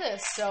just paint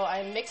this. So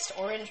I mixed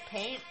orange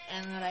paint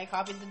and then I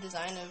copied the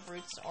design of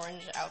Root's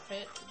orange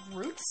outfit.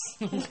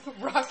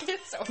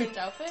 Rocket's orange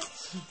outfit.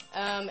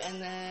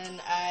 And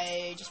then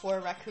I just wore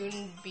a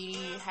raccoon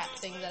beanie hat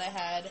thing that I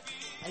had.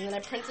 And then I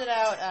printed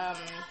out a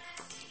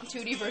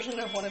 2D version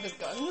of one of his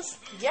guns.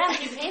 Yeah,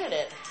 you painted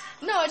it.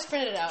 No, I just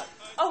printed it out.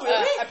 Oh,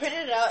 really? I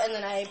printed it out and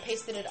then I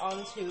pasted it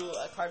onto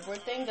a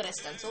cardboard thing that I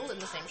stenciled in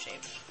the same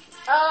shape.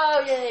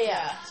 Oh,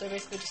 yeah. So I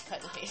basically just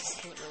cut and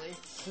paste, literally.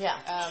 Yeah.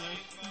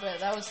 But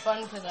that was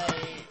fun because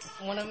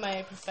one of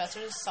my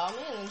professors saw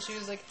me and then she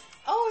was like,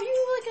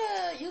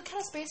 "Oh, you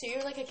kind of spacey.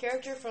 You're like a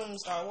character from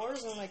Star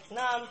Wars." And I'm like,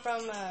 "Nah, I'm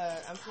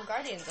from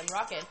Guardians. I'm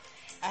Rocket.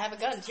 I have a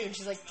gun too." And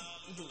she's like,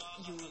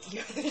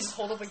 "You just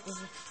hold up like this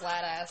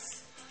flat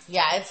ass."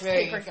 Yeah, it's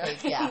very paper gun.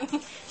 fake, yeah.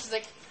 She's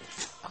like,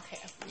 "Okay,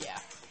 yeah."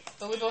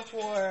 But we both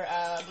wore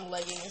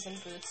leggings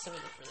and boots, so we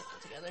looked really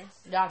cool together.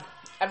 Yeah,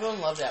 everyone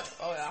loved it.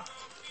 Oh yeah.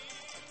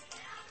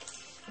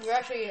 We were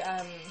actually,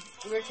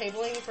 we were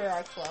tabling for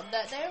our club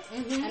that day,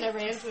 and I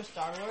ran into a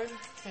Star Lord,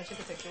 and I took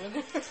a picture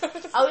with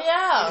her. Oh,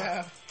 yeah.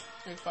 Yeah.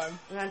 It was fun.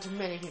 We ran into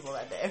many people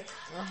that day.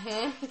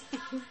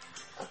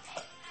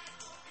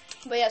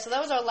 But yeah, so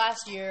that was our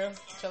last year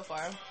so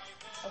far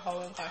of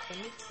Halloween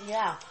costumes.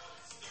 Yeah.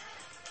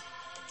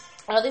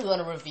 I don't think we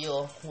want to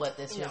reveal what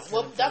this year's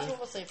Well, gonna that's be. what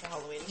we'll say for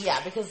Halloween.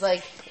 Yeah, because,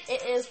 like,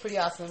 it is pretty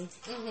awesome.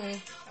 Oh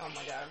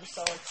my god, I'm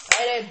so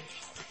excited.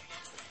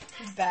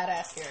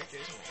 Badass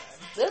characters, oh my god.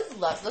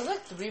 This is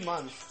like 3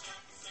 months.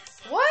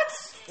 What?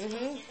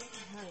 Mm-hmm.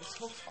 Man, it's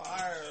so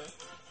far.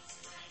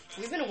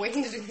 We've been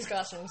waiting to do these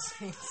costumes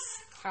since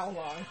how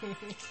long?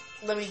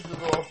 Let me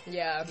Google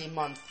Yeah. the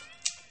month.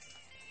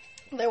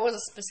 There was a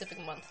specific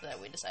month that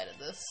we decided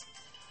this.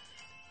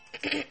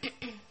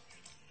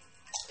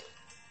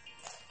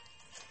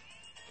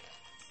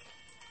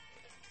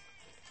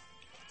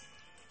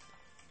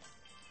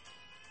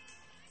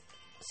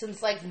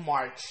 Since, like,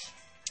 March.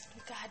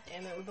 God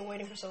damn it, we've been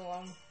waiting for so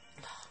long.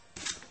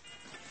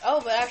 Oh,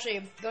 but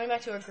actually, going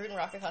back to our Groot and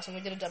Rocket costume,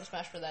 we did a dub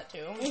smash for that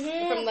too.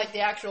 From, like,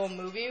 the actual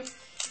movie.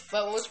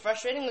 But what was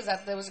frustrating was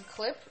that there was a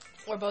clip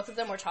where both of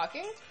them were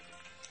talking,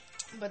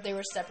 but they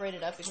were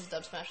separated up because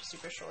dub smash was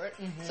super short.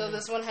 So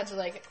this one had to,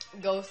 like,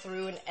 go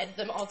through and edit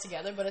them all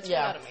together, but it's turned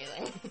out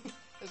amazing.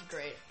 It was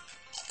great.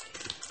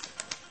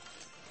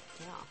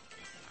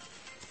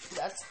 Yeah.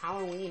 That's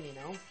Halloween, you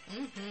know?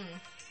 Mm-hmm.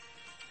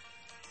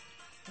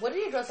 What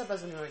did you dress up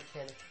as when you were a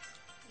kid?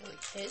 Really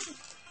kid?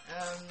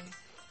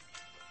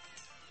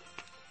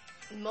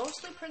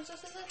 Mostly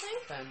princesses, I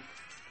think.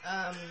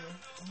 Fun.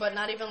 But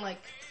not even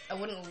like, I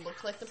wouldn't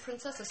look like the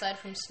princess aside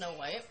from Snow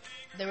White.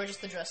 They were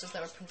just the dresses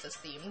that were princess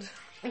themed.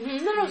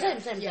 Mm-hmm. No,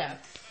 same. Yeah.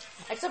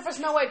 Except for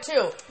Snow White,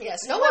 too. Yeah,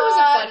 Snow White was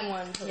a fun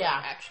one to like,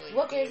 actually.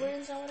 What grade were you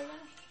in Snow White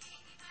again?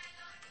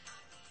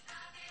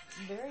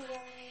 Very young.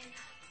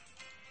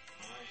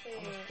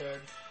 Almost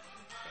third.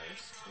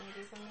 First,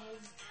 maybe for me.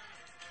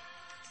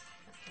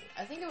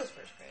 I think it was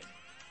first grade.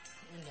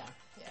 Yeah.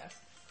 Yeah.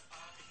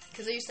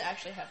 Because I used to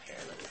actually have hair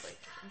that was like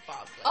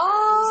bobbed. Like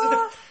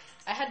Oh!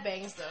 I had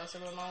bangs though, so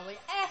my mom was like,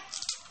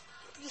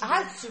 I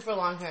had super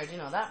long hair. Do you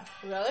know that?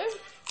 Really?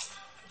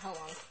 How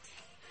long?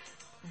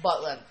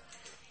 Butt length.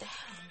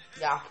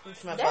 Yeah,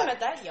 it's my Damn, butt. at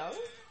that young?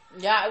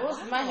 Yeah, it was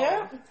my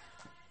hair.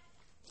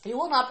 You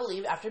will not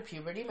believe, after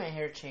puberty, my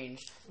hair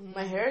changed.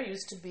 My hair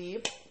used to be,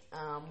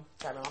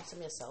 sorry, my mom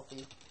sent me a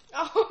selfie.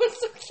 Oh,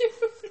 it's so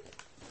cute.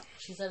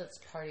 She said it's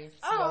party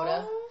Oh.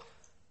 Yoda.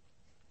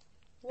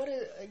 What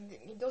is?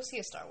 Go see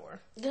a Star Wars.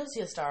 Go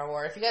see a Star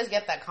Wars. If you guys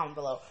get that, comment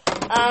below.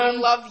 I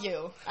love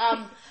you.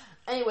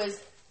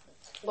 Anyways,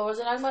 what was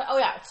it talking about? Oh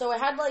yeah, so I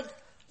had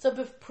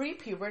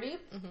pre-puberty,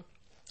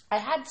 I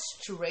had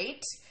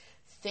straight,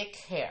 thick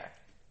hair.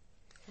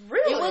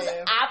 Really? It was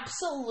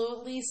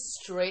absolutely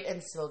straight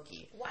and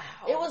silky. Wow.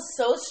 It was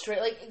so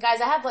straight. Like,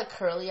 guys, I have like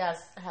curly as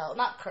hell.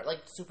 Not like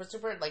super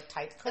like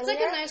tight curly. It's like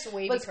hair, a nice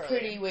wavy but it's curly.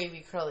 pretty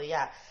wavy curly,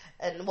 yeah.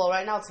 And well,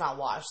 right now it's not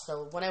washed,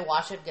 so when I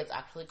wash it, it gets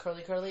actually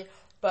curly.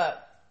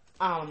 But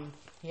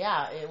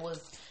yeah, it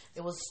was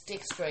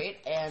stick straight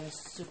and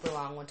super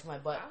long, went to my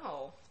butt.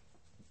 Wow.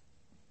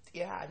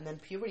 Yeah, and then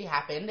puberty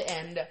happened,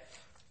 and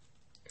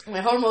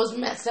my hormones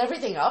messed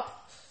everything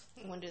up.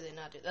 When do they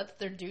not do? That's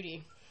their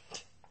duty.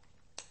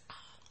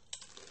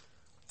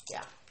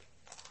 Yeah.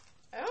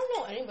 I don't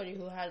know anybody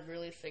who had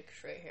really thick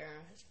straight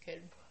hair as a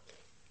kid.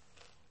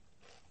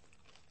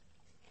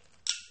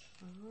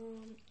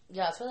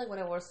 Yeah, it's like when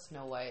I wore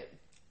Snow White.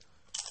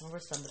 I remember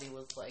somebody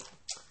was like,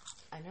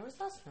 I never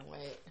saw Snow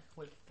White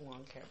with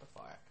long hair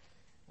before.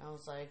 And I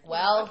was like,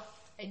 well,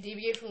 I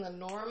deviated from the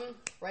norm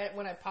right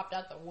when I popped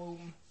out the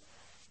womb.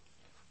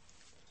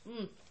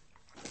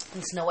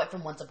 And Snow White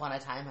from Once Upon a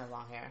Time had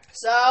long hair.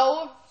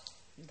 So,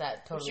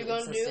 That totally what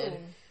you gonna existed.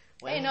 do?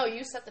 Hey, no,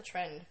 you set the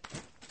trend.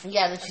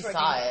 Yeah, then she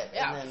saw it,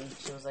 Yeah. and then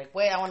she was like,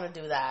 wait, I want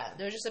to do that.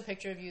 There's just a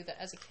picture of you that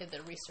as a kid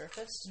that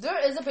resurfaced. There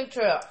is a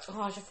picture,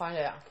 I should find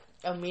it,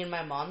 of me and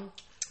my mom.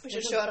 We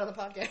should show it on the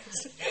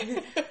podcast.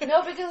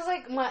 No, because,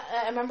 like,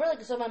 I remember,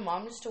 like, so my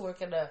mom used to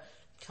work at a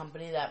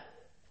company that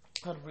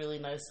had really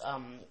nice,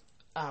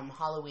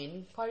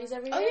 Halloween parties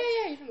every year.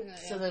 Oh, yeah, you told me that,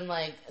 yeah. So then,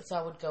 like, so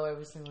I would go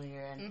every single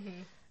year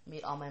and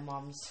meet all my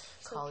mom's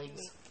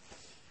colleagues. Cute.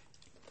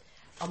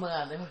 Oh my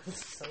god, it was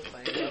so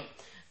funny though.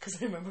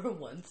 Because I remember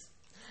once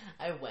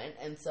I went,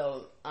 and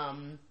so I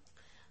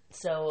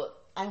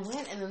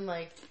went, and then,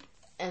 like,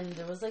 and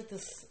there was, like,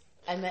 this,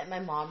 I met my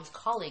mom's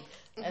colleague,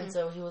 and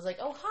so he was like,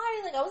 oh,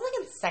 hi, like, I was, like,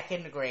 in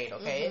second grade,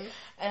 okay?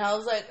 And I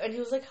was like, and he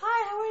was like,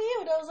 hi, how are you?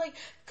 And I was like,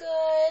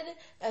 good.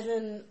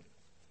 And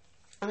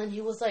then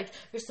he was like,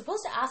 you're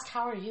supposed to ask,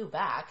 how are you,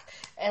 back.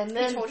 And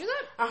then... He told you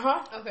that?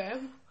 Uh-huh. Okay.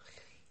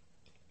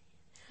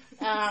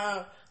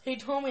 He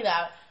told me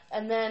that.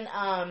 And then,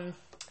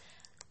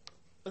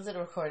 was it a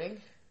recording?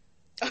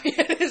 Oh,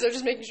 yeah, it is. I'm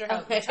just making sure how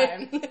the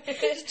time.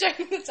 Just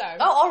checking the time.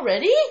 Oh,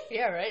 already?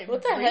 Yeah, right.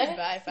 What the heck?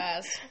 By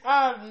fast.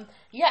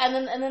 Yeah,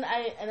 and then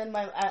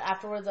my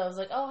afterwards I was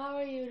like, oh, how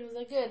are you? And he was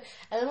like, good.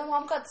 And then my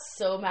mom got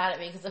so mad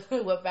at me because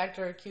I went back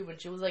to her cube and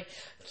she was like,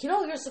 you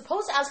know, you're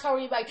supposed to ask how are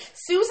you back.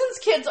 Susan's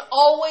kids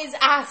always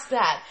ask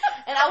that,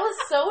 and I was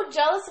so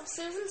jealous of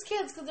Susan's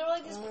kids because they were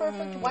like these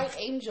perfect white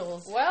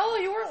angels. Well,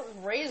 you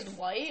weren't raised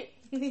white.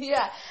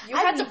 Yeah, You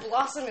had to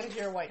blossom into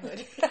your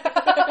whitehood.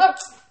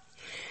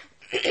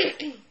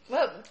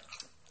 But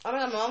I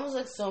mean, my mom was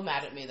like so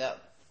mad at me that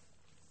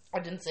I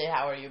didn't say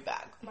how are you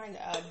back. My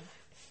dad.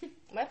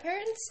 My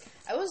parents,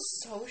 I was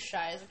so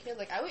shy as a kid.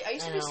 Like, I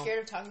used to be scared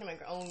of talking to my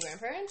own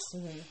grandparents.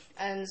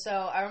 And so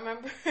I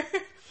remember,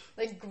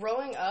 like,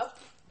 growing up,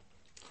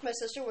 my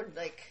sister would,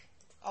 like,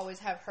 always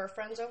have her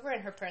friends over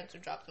and her parents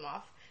would drop them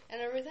off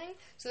and everything.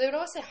 So they would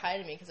always say hi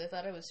to me because I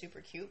thought I was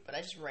super cute, but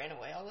I just ran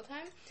away all the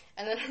time.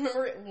 And then I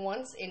remember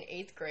once in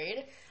 8th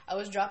grade, I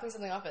was dropping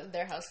something off at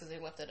their house because they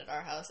left it at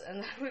our house.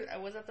 And I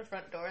was at the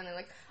front door and they're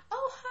like,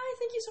 oh, hi,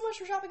 thank you so much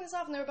for dropping this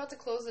off. And they were about to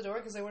close the door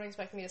because they weren't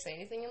expecting me to say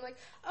anything. I'm like,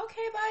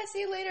 okay, bye,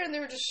 see you later. And they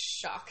were just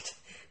shocked.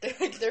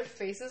 Their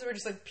faces were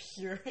just like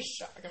pure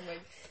shock. I'm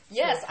like,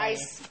 yes, so I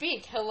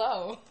speak.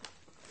 Hello.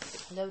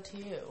 Hello to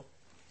you.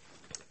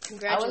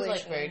 Congratulations. I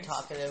was like very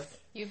talkative.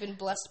 You've been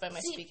blessed by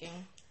my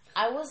speaking.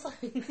 I was like,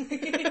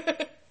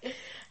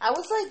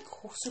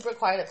 super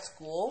quiet at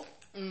school.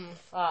 Moved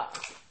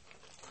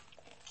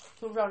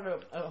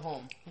out at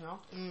home, you know.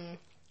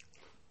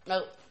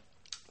 Now,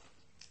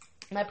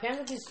 my parents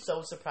would be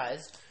so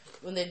surprised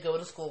when they'd go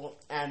to school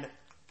and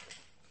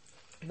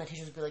my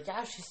teachers would be like,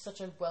 "Yeah, she's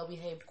such a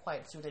well-behaved,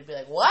 quiet student." They'd be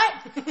like, "What?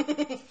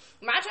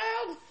 My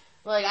child?"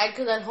 Like,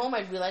 because at home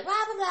I'd be like,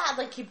 "Blah blah blah," I'd,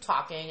 like keep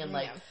talking and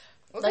like. Yeah.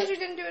 Well, like, because you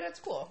didn't do it at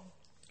school.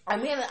 I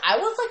mean, I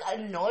was, like,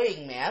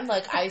 annoying, man.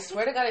 Like, I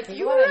swear to God, I think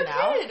You about were it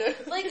now. a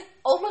kid. Like,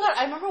 oh my God,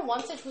 I remember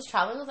once I was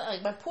traveling with,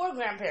 like, my poor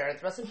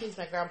grandparents. Rest in peace,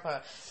 my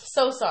grandpa.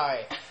 So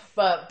sorry.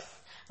 But,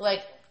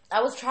 like, I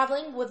was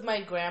traveling with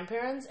my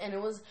grandparents, and it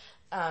was,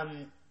 I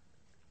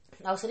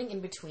was sitting in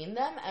between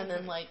them, and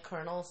then, like,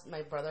 Colonel,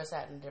 my brother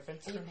sat in a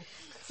different seat.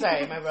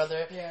 Sorry, my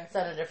brother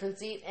sat in a different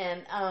seat,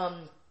 and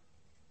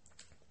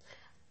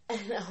I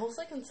was,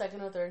 like, in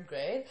 2nd or 3rd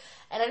grade,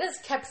 and I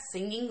just kept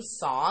singing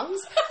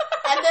songs,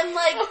 and then,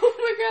 like... Oh,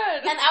 my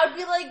God. And I would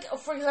be, like,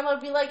 for example, I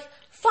would be, like,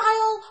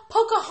 file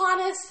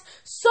Pocahontas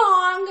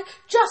song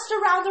just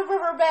around the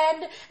river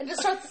bend, and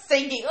just start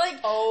singing, like...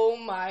 Oh,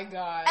 my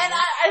God. And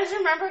I just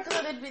remember,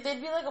 because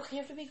they'd be like, okay,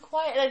 you have to be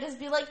quiet, and I'd just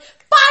be like,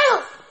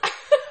 file!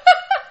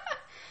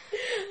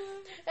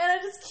 And I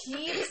just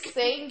keep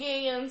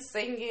singing and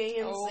singing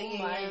and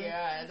singing. Oh, my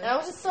God. And I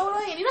was just so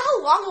annoying. You know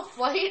how long a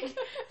flight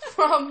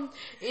from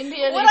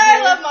India to What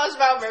I love most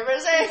about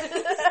Rivers is...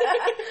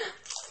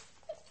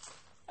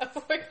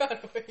 Oh, my God,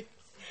 wait.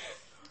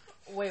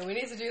 Wait, we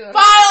need to do that.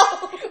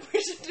 File!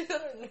 We should do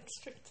that on next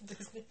trip to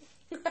Disney.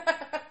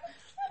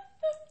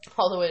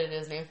 All the way to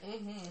Disney.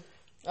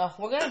 Oh,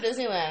 we're going to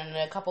Disneyland in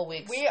a couple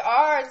weeks. We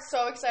are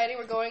so exciting.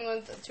 We're going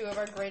with 2 of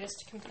our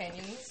greatest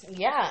companions.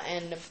 Yeah,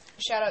 and...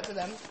 Shout out to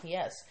them.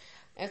 Yes.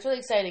 And it's really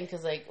exciting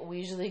because, like, we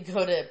usually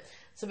go to...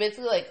 So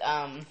basically, like,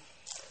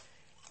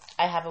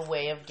 I have a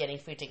way of getting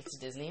free tickets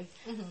to Disney,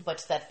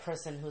 but that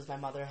person who's my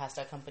mother has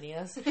to accompany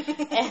us.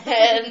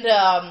 And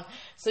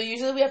so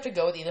usually we have to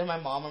go with either my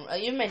mom or...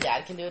 Even my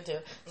dad can do it, too.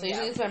 So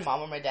usually it's my mom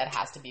or my dad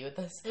has to be with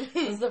us.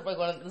 This is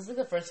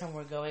the first time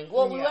we're going.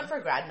 Well, we went for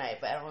grad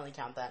night, but I don't really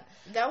count that.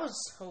 That was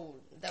so...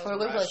 We're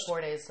going for, like,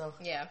 4 days, so...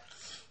 Yeah.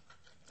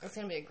 It's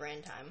going to be a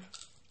grand time.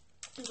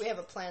 We have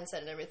a plan set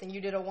and everything.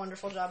 You did a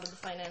wonderful job with the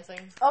financing.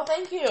 Oh,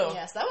 thank you.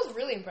 Yes, that was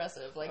really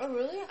impressive. Like, oh,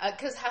 really?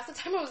 Because half the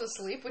time I was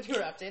asleep when you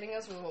were updating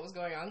us with what was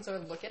going on, so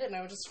I'd look at it and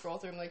I would just scroll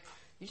through and I'm like,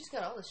 you just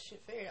got all this shit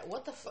figured out.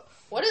 What the fuck?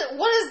 What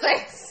is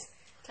this?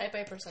 Type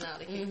A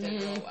personality kicked in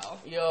real well.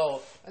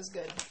 Yo. That's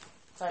good.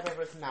 Type A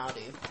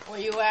personality. Where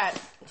you at,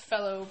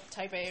 fellow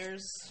Type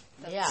A'ers?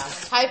 Yeah.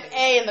 Type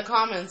A in the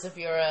comments if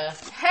you're a...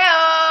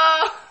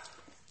 Hello!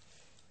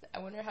 I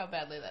wonder how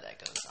badly that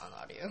echoes on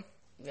audio.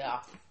 Yeah.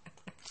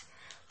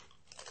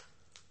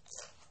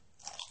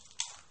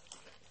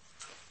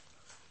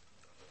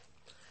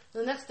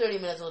 The next 30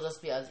 minutes will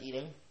just be us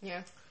eating.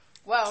 Yeah.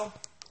 Well,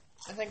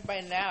 I think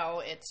by now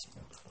it's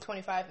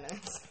 25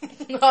 minutes.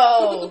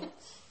 No.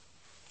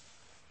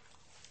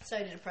 So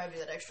I did probably do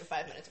that extra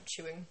 5 minutes of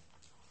chewing.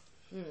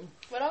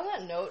 But on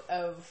that note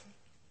of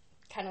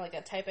kind of like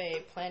a type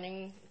A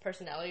planning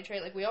personality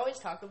trait, like we always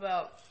talk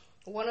about,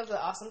 one of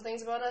the awesome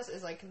things about us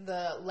is like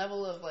the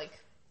level of like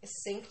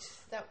synced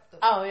that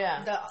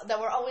that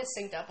we're always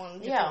synced up on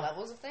different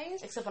levels of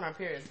things, except on our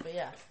periods. But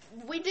yeah,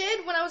 we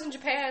did when I was in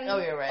Japan. Oh,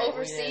 you're right.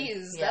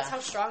 Overseas. That's how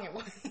strong it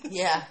was.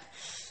 Yeah.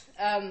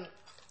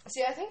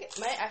 See, I think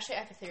I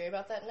have a theory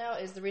about that now.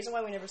 Is the reason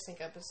why we never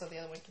sync up is so the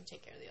other one can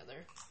take care of the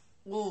other.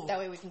 Ooh. That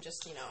way we can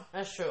just,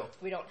 That's true.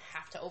 We don't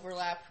have to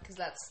overlap, because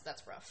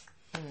that's rough.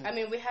 I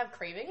mean, we have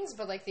cravings,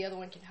 but, like, the other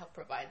one can help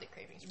provide the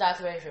cravings.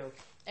 That's very true.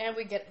 And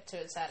we get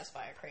to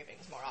satisfy our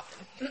cravings more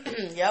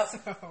often. Yep. So,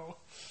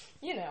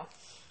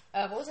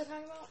 what was I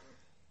talking about?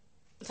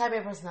 Type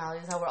A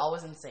personalities, how we're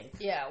always in sync.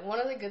 Yeah, one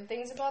of the good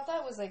things about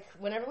that was, like,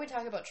 whenever we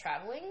talk about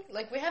traveling,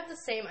 like, we have the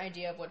same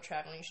idea of what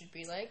traveling should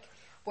be like,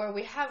 where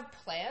we have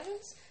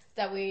plans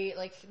that we,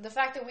 like, the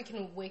fact that we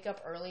can wake up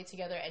early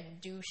together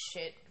and do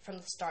shit from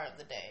the start of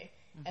the day.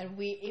 And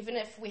we, even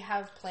if we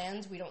have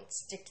plans, we don't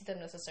stick to them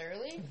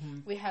necessarily.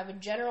 We have a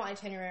general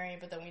itinerary,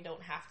 but then we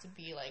don't have to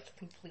be, like,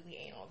 completely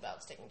anal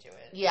about sticking to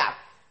it. Yeah.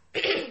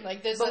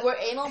 Like, but we're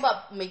anal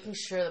about making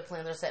sure the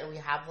plans are set and we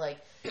have, like,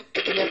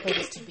 we have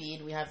places to be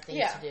and we have things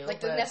to do. Like,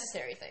 the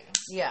necessary things.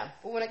 Yeah.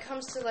 But when it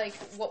comes to, like,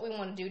 what we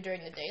want to do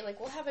during the day, like,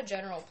 we'll have a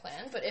general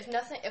plan, but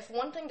if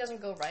one thing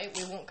doesn't go right,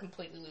 we won't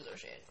completely lose our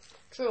shit.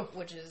 True.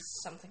 Which is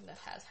something that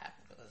has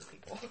happened with other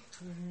people.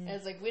 And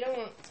it's like, we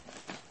don't...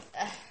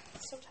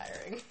 it's so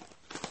tiring.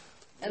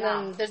 And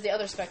then there's the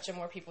other spectrum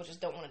where people just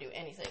don't want to do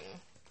anything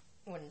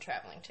when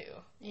traveling, too.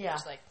 Yeah.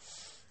 Just like,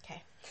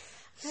 okay.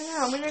 I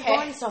know, when you're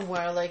going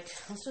somewhere, like,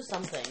 let's do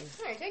something.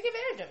 Alright, take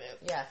advantage of it.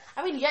 Yeah.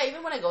 I mean, yeah,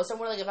 even when I go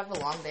somewhere, like, if I have a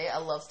long day, I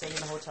love staying in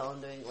the hotel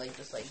and doing, like,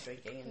 just, like,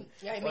 drinking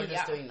and, or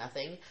just doing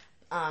nothing.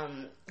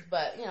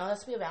 But, it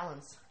has to be a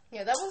balance.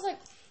 Yeah, that was, like,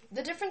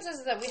 the difference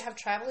is that we have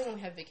traveling and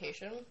we have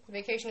vacation.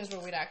 Vacation is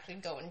where we'd actually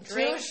go and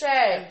drink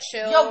and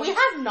chill. Yo, we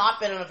have not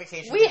been on a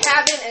vacation. We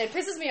haven't, and it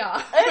pisses me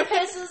off. It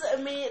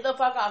pisses me the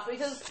fuck off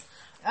because...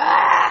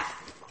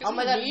 oh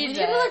my god, we need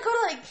to like go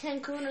to like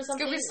Cancun or something. It's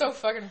gonna be so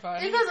fucking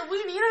fun. Because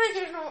we need a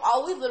vacation where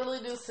all we literally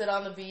do is sit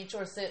on the beach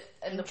or sit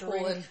in the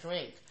pool and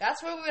drink.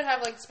 That's where we would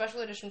have like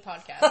special edition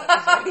podcast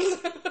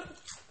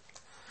episodes.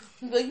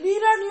 Like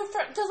meet our new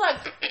friends. Because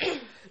like,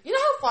 you know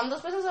how fun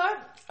those places are?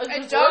 Like,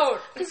 I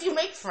don't. Because you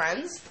make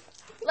friends.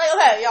 Like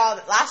okay,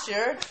 y'all. Last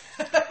year.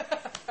 Okay,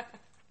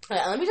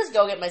 let me just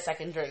go get my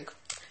second drink.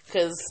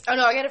 Because oh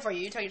no, I get it for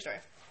you. You tell your story.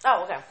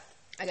 Oh okay.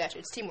 I got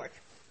you. It's teamwork.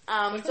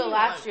 So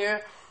last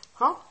year,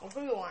 what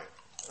do you want?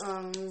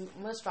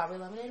 The strawberry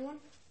lemonade one.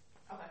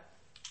 Okay.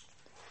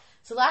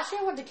 So last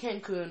year I went to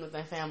Cancun with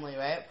my family,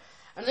 right?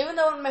 And even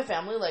though with my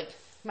family, like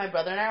my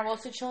brother and I are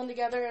mostly chilling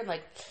together, and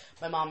like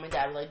my mom and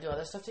dad would like do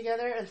other stuff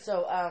together, and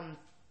so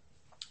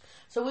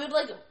so we would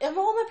like, and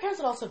well, my parents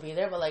would also be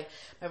there, but like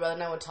my brother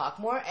and I would talk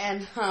more,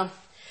 and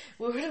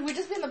we'd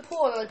just be in the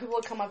pool, and like people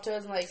would come up to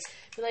us and like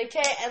be like,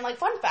 "Hey," and like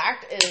fun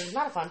fact is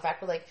not a fun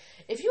fact, but like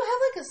if you have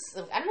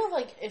like I don't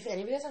know if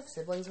any of you guys have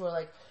siblings who are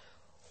like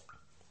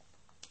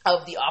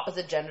of the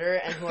opposite gender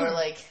and who are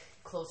like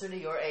closer to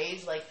your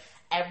age, like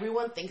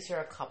everyone thinks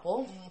you're a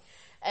couple.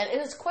 And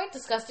it is quite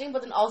disgusting,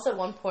 but then also at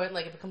one point,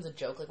 like, it becomes a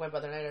joke. Like, my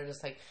brother and I are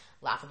just, like,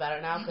 laugh about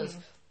it now, because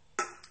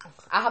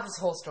I have this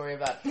whole story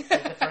about, like,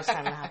 the first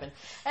time it happened.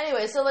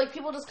 Anyway, so, like,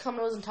 people just come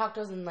to us and talk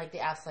to us, and, like, they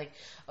ask, like,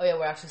 oh, yeah,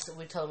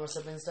 we tell them we're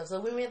siblings and stuff. So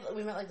we met,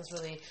 like, this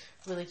really,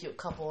 really cute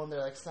couple and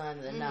their, like, son,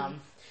 and,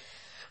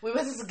 we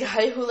met this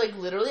guy who, like,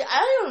 literally, I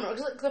don't even remember,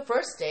 because, like, the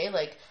first day,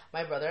 like,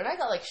 my brother and I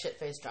got, like,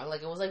 shit-faced drunk.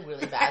 Like, it was, like,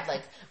 really bad.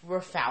 Like,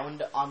 we're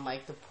found on,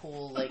 like, the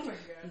pool, like,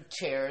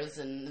 chairs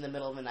in the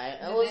middle of the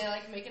night. Did they,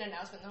 like, make an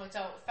announcement in the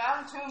hotel,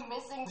 found 2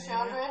 missing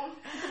children?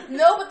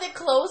 No, but they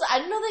closed, I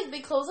didn't know, like,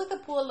 they closed, like,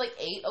 the pool at, like,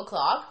 8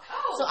 o'clock.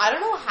 Oh. So I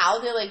don't know how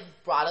they, like,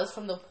 brought us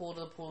from the pool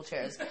to the pool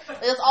chairs. Like,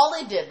 that's all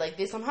they did. Like,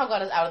 they somehow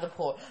got us out of the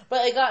pool.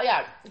 But, like,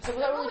 yeah. So we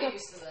got really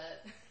used to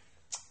that.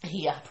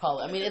 Yeah,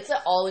 probably. I mean, it's an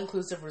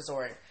all-inclusive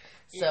resort.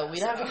 So we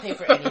don't have to pay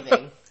for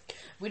anything.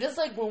 We just,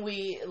 like, when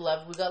we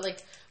left, we got,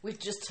 like, we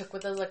just took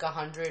with us, like,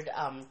 100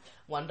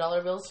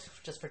 $1 bills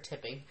just for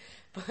tipping.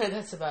 But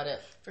that's about it.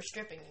 For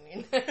stripping, you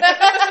mean? Just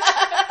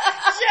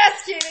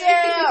kidding!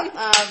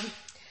 Yeah.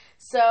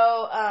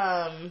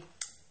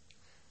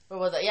 What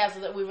was it? Yeah,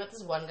 so that we met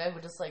this one guy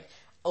who just, like,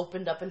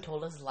 opened up and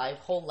told his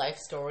whole life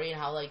story and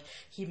how, like,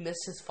 he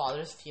missed his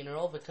father's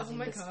funeral because oh he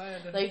my missed,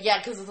 god. like, yeah,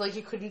 because it's like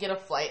he couldn't get a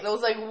flight. And I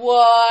was like,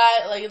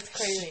 what? Like, it's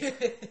crazy.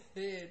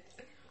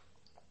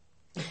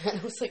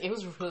 And it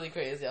was really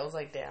crazy. I was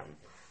like, damn.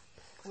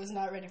 Was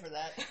not ready for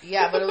that.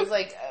 Yeah, but it was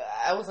like,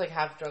 I was like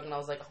half drunk and I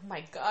was like, oh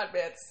my god,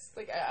 man. It's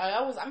like,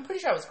 I'm pretty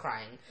sure I was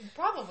crying.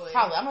 Probably.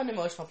 I'm an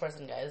emotional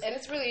person, guys. And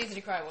it's really easy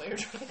to cry while you're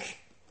drunk.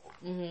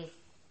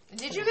 Mm-hmm.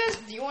 Do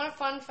you want a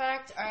fun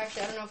fact? Or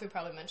actually, I don't know if we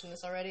probably mentioned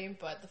this already,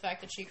 but the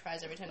fact that she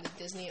cries every time the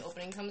Disney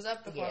opening comes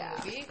up before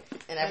a movie.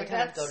 And every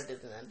time I go to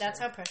Disneyland. That's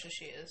how precious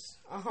she is.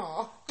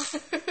 Uh-huh.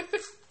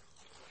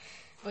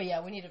 But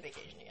yeah, we need a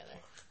vacation together.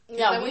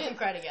 Yeah, then we can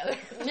cry together.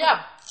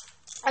 Yeah.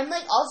 And,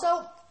 like,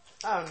 also,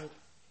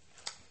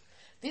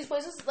 these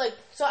places, like,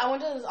 so I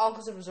went to this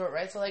all-inclusive resort,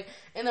 right? So, like,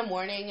 in the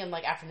morning and,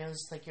 like,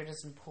 afternoons, like, you're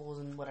just in pools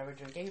and whatever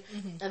drinking.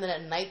 Mm-hmm. And then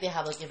at night, they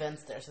have, like,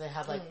 events there. So they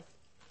have, like,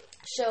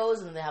 shows,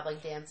 and then they have,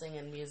 like, dancing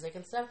and music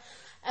and stuff.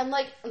 And,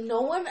 like,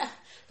 no one...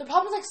 The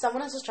problem is, like,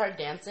 someone has to start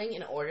dancing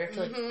in order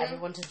for, like,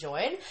 everyone to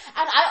join. And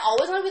I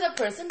always want to be that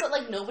person, but,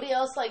 like, nobody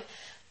else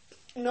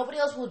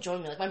will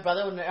join me. Like, my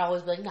brother would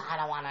always be like, nah, I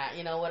don't want to,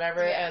 you know,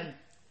 whatever. Yeah. And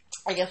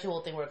I guess people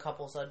would think we're a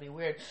couple, so it'd be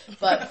weird.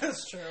 But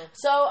that's true.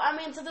 So, I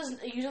mean, so there's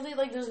usually,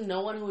 like, there's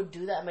no one who would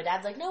do that. And my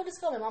dad's like, no, just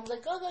go. My mom's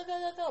like, go.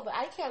 But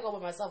I can't go by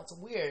myself. It's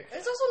weird.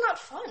 It's also not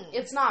fun.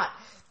 It's not.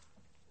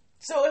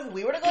 So if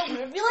we were to go, we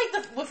would be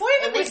like, before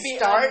even they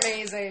start,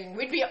 amazing.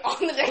 We'd be on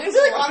the dance floor. We'd be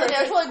like on the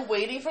dance floor, like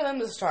waiting for them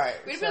to start.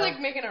 We'd be like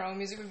making our own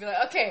music. We'd be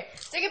like, okay,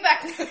 take it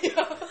back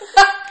now.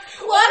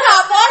 One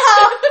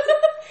hop.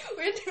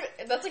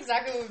 That's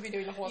exactly what we'd be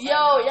doing the whole time.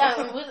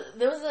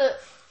 There was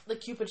the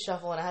Cupid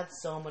Shuffle, and I had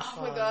so much fun.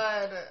 Oh my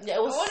god. Yeah,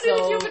 it was so fun.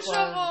 I want to do the Cupid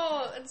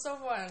Shuffle. It's so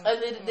fun.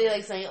 And they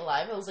like sang it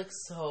live. It was like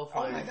so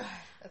fun. Oh my god.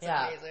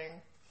 That's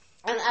amazing.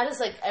 And I just,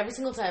 like, every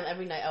single time,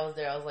 every night I was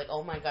there, I was like,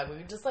 oh my god, we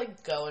would just,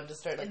 like, go and just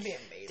start, like,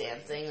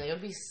 dancing. Like, it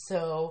would be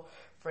so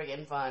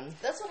friggin' fun.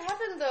 That's what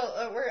happened, though.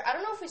 I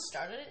don't know if we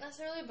started it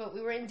necessarily, but we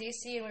were in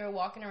D.C. and we were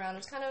walking around. It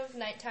was kind of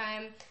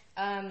nighttime,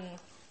 and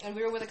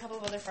we were with a couple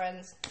of other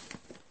friends.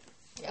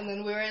 Yeah. And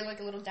then we were in,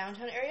 like, a little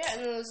downtown area, and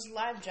then there was this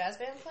live jazz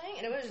band playing,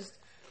 and it was just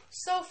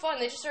so fun.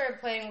 They just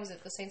started playing, was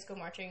it the Saints Go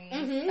Marching,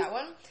 that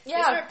one? Yeah.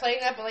 They started playing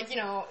that, but, like, you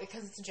know,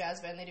 because it's a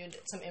jazz band, they do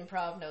some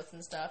improv notes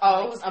and stuff. Oh,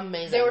 and, it was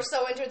amazing. They were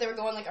so into it, they were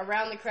going, like,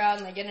 around the crowd,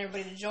 and, like, getting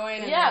everybody to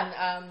join. And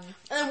and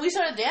then we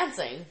started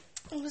dancing.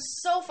 It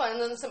was so fun.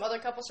 And then some other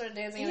couples started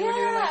dancing, and they were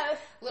doing, like,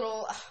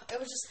 little...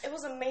 It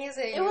was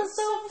amazing. It was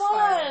so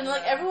fun.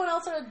 Like, everyone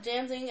else started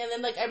dancing, and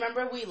then, like, I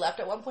remember we left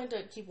at one point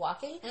to keep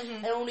walking,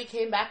 and when we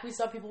came back, we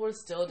saw people were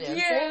still dancing.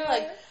 Yeah.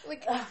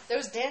 Like there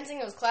was dancing,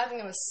 there was clapping,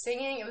 there was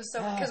singing. It was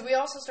so... Because we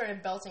also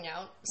started belting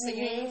out,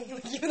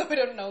 singing, even though we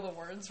don't know the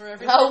words for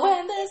everything. Oh,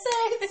 when they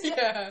say...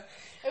 Yeah.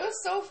 It was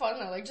so fun,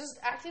 though. Like, just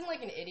acting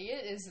like an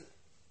idiot is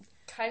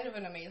kind of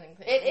an amazing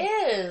thing.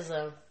 It is.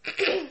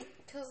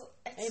 Because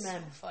it's so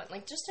fun.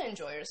 Like, just to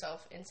enjoy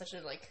yourself in such a,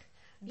 like,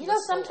 you know,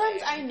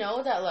 sometimes I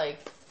know that, like,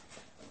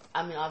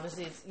 I mean,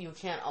 obviously, you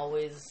can't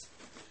always,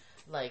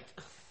 like,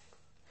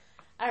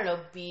 I don't know,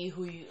 be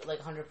who you, like,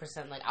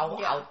 100%, like,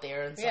 out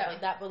there and stuff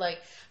like that. But,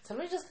 like,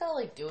 sometimes you just gotta,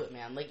 like, do it,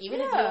 man. Like,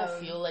 even if you don't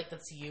feel like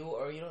that's you,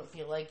 or you don't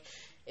feel like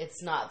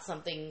it's not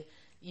something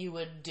you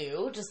would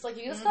do, just, like,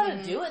 you just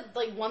gotta do it,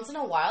 like, once in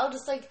a while.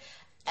 Just, like,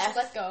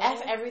 let go.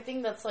 F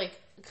everything that's, like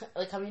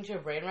coming into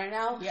your brain right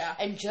now,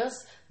 and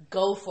just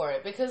go for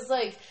it, because,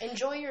 like,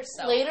 enjoy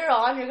yourself. Later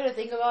on, you're gonna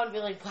think about it and be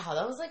like, wow,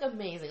 that was, like,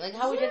 amazing. Like,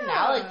 how we did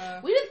now,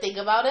 like, we didn't think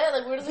about it,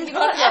 like, we were just thinking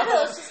about it. It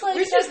was just, like,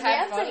 we just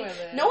had dancing. Fun with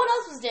it. No one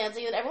else was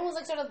dancing, and everyone was,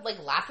 like, sort of, like,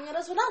 laughing at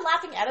us, but not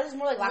laughing at us, it's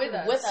more like laughing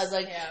with us.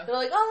 Like, they're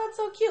like, oh, that's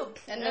so cute.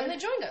 And then they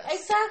joined us.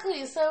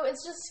 Exactly. So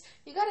it's just,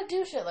 you gotta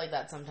do shit like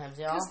that sometimes,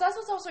 y'all. Because that's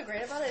what's also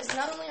great about it, is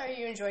not only are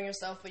you enjoying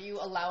yourself, but you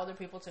allow other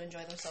people to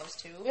enjoy themselves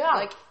too. Yeah.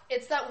 Like,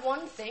 it's that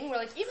one thing where,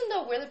 like, even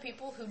though we're the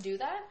people who do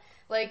that,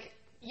 like,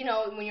 you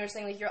know, when you were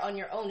saying, like, you're on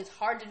your own, it's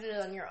hard to do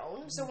it on your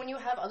own. So when you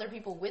have other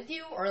people with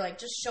you, or, like,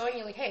 just showing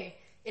you, like, hey,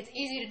 it's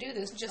easy to do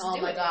this, just do it.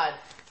 Oh, my God.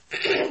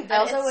 I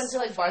also went to,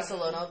 like,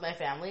 Barcelona with my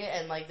family,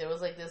 and, like, there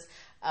was, like, this,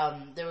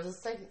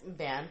 like,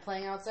 band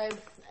playing outside,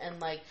 and,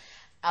 like,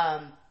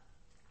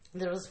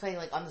 there was playing,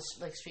 like, on the,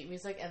 like, street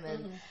music, and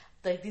then...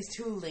 Like, these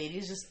two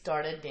ladies just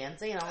started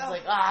dancing, and I was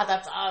like,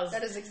 that's us.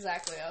 That is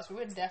exactly us. We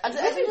would definitely...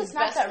 I think it's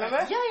not that,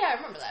 remember? Yeah, I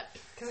remember that.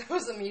 Because I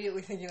was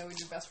immediately thinking that we'd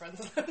be best friends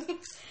with them.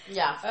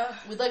 Yeah.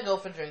 We'd, like, go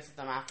for drinks with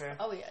them after.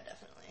 Oh, yeah,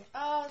 definitely.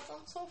 Oh, it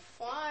sounds so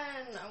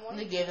fun.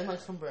 They gave them,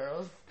 like,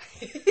 sombreros.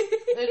 They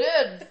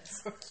did.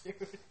 So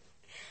cute.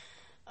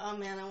 Oh,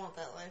 man, I want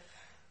that life.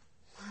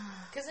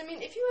 Because, I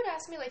mean, if you had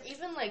asked me, like,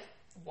 even, like,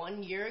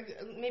 1 year ago,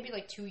 maybe,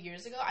 like, 2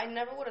 years ago, I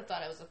never would have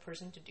thought I was a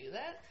person to do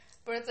that.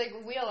 But it's like,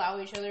 we allow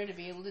each other to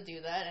be able to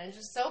do that, and it's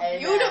just so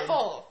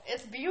beautiful.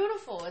 It's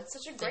beautiful. It's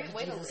such a great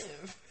way to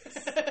live.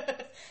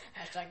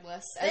 Hashtag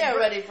blessed. They are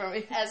ready for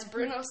me. As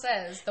Bruno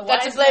says, the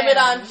got to blame it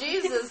on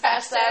Jesus.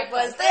 Hashtag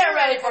blessed. They are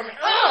ready for me.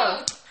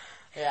 Oh!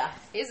 Yeah.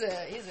 He's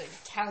a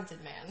talented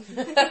man.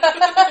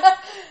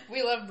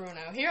 We love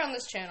Bruno. Here on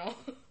this channel.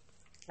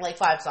 Like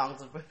 5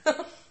 songs of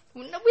Bruno.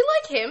 No, we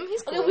like him.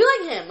 He's cool. Okay, we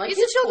like him. Like, he's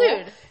a chill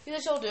dude. He's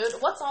a chill dude.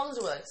 What songs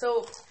do we like?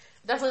 So,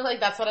 definitely, like,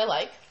 That's What I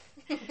Like.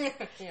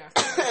 Yeah.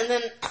 And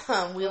then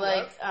we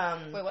like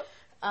wait, what?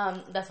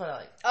 That's What I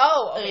Like.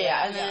 Oh, okay,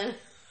 yeah. And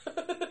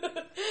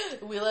then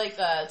we like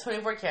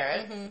 24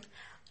 Karat.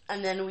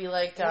 And then we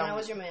like When I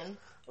Was Your Man.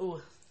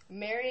 Ooh.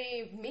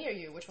 Marry Me or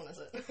You? Which one is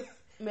it?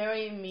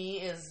 Marry Me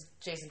is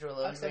Jason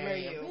Derulo. Oh, so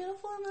Marry You.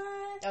 Beautiful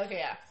night. Okay,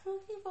 yeah.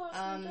 What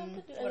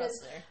What else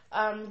is there?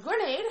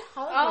 Grenade.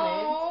 How is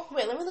Oh. Grenade?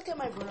 Wait, let me look at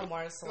my Bruno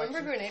Mars selection.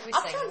 Remember Grenade? We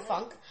sang Uptown it.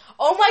 Funk.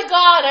 Oh my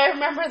god, I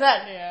remember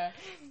that. Yeah.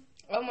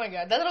 Oh my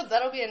god,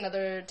 that'll be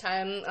another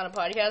time on a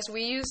podcast.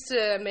 We used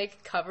to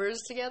make covers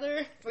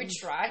together. We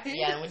tried.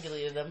 Yeah, and we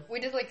deleted them. We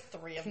did like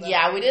 3 of them.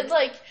 Yeah, we did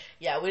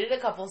a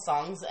couple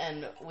songs,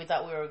 and we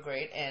thought we were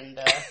great, and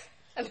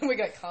And then we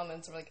got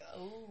comments. We're like,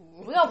 oh.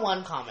 we got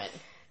one comment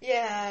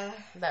Yeah,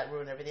 that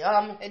ruined everything.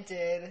 it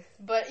did.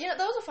 But that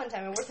was a fun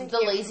time, and we're thinking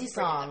The of Lazy bringing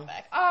Song. that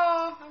back.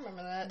 Oh, I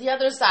remember that. The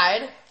Other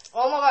Side.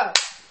 Oh my god,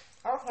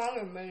 our song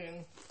is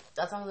amazing.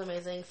 That song was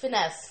amazing.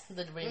 Finesse,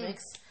 the remix.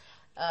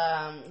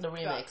 The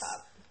remix.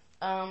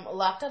 Top.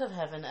 Locked Out of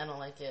Heaven, I don't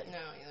like it. No,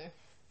 either.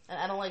 And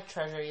I don't like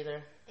Treasure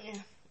either. Yeah,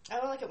 I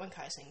don't like it when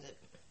Kai sings it.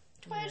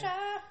 Treasure.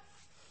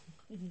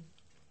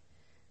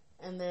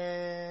 And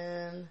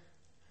then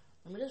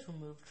let me just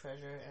remove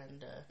Treasure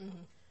and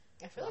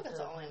I feel like that's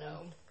all I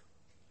know.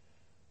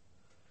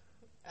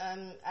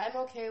 I'm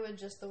okay with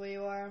Just the Way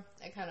You Are.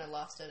 I kind of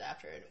lost it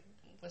after it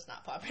was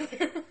not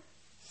popular.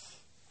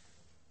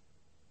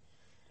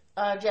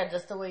 yeah,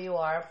 Just the Way You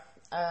Are.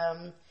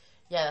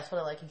 Yeah, that's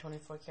what I like in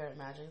 24 Karat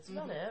Magic. That's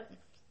about it.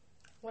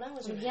 When I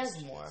was He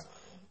has more.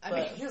 I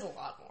mean, he has a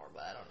lot more,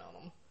 but I don't know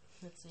them.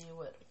 Let's see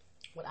what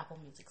Apple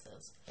Music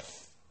says.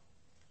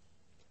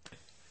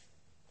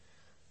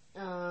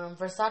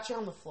 Versace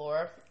on the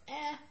Floor.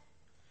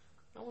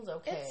 That one's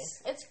okay.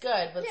 It's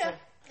good, but Yeah,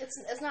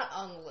 it's not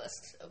on the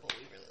list of what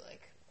we really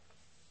like.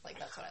 Like,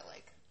 that's what I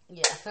like.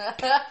 yeah.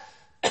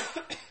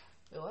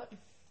 Wait, what?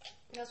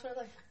 That's what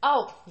I like.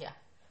 Oh, yeah.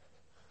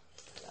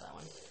 Got that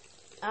one.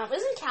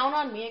 Isn't Count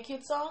on Me a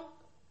cute song?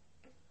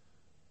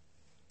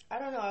 I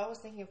don't know. I was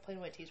thinking of Plain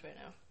White Tees right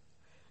now.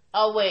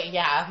 Oh, wait,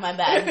 yeah, my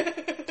bad.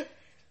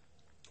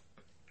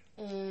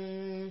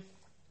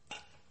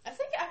 I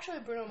think actually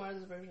Bruno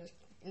Mars' version is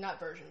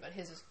but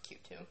his is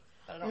cute too.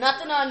 But I don't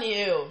Nothing remember. on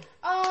You.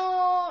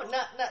 Oh,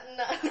 not.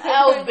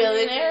 Oh,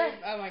 Billionaire?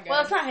 Oh my god.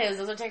 Well, it's not his.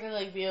 Those are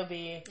technically like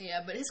B.O.B.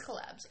 Yeah, but his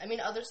collabs. I mean,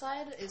 Other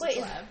Side is Wait,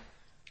 a collab.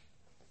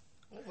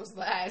 What was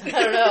that? I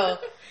don't know.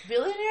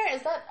 Billionaire?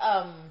 Is that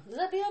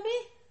B.O.B.?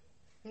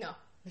 No.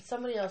 It's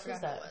somebody else. Who's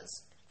Forgot that? who it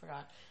was.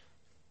 Forgot.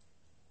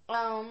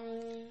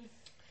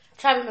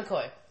 Travis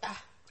McCoy.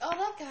 Oh,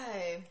 that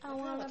guy. I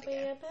wanna be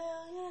a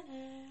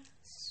billionaire.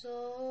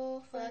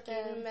 So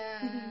fucking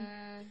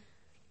mad.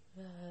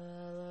 I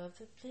love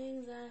the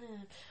things I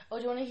have. Oh,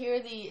 do you want to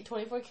hear the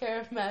 24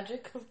 Karat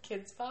Magic of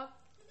Kids Pop?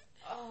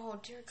 Oh,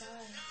 dear God.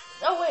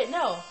 Oh, wait,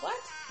 no. What?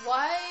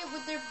 Why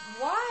would there...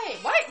 Why?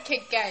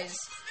 Okay, guys.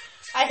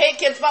 I hate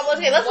Kids Pop.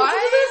 Okay, let's listen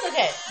to this.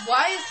 Okay.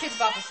 Why is Kids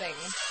Bop a thing?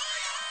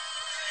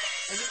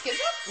 Is this Kids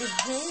Bop?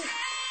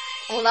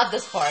 Mm-hmm. Well, not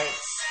this part.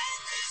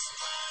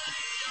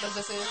 But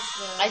this is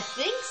I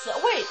think so.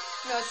 Wait.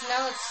 No, it's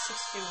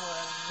 61.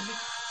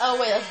 Oh,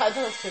 wait. I thought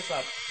it was Kids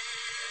Pop.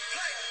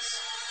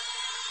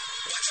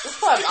 This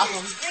part is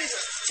awesome.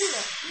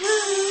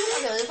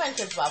 Okay, let me find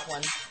Kids Bop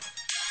one.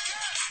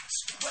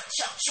 What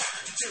y'all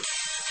trying to do?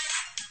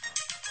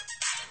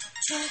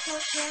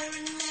 24 karat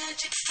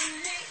magic in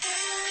the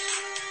air.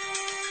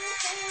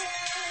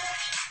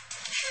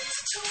 It's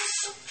just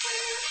so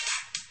clear.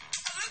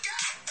 Look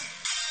out!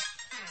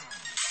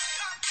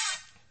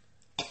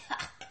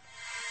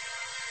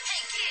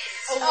 Hey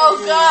kids! Oh,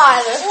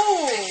 God.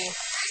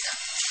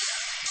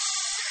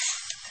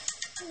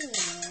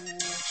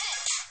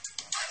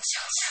 What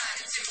y'all trying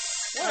to do?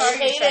 What are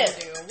you trying to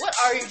do? What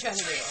are you trying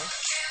to do?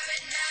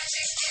 Karat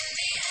magic in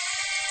the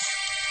air.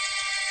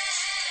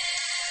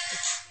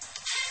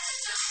 It's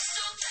just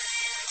so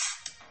clear.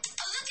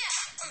 Look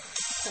out!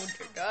 Oh,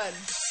 dear God.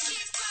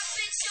 Kids Bop,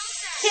 it's your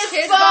time.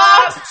 Kids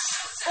Bop!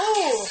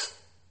 Ooh.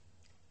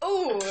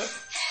 Ooh.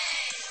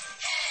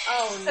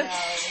 Oh, no.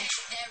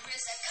 There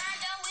is a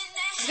condo in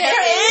the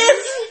There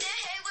is?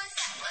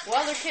 Well,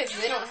 other kids,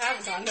 they don't have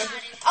a condom.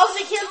 Oh,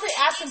 they can't say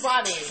ass and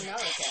body. No,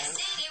 they can.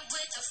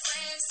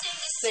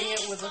 Sing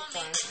it with a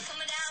friend.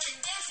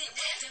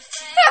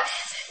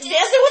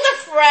 Dancing with a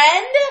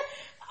friend?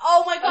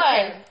 Oh my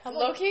god. Okay.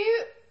 Loki,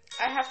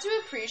 I have to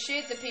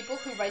appreciate the people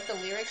who write the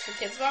lyrics for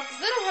Kids Bop because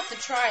they don't have to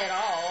try at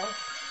all.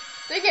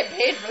 They get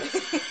paid for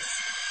this.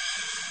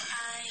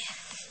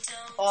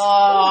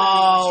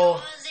 Oh.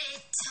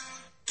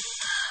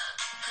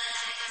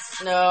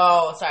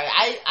 No, sorry.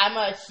 I'm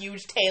a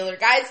huge Taylor.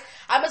 Guys,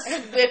 I'm a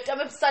Swift.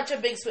 I'm such a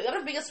big Swift. I'm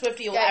the biggest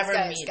Swiftie you'll ever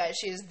meet. Guys,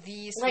 she is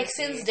the Like, Swiftie.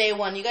 since day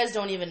one. You guys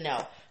don't even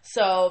know.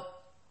 So,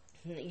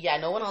 yeah,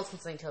 no one else can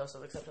sing Taylor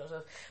Swift except Taylor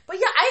Swift. But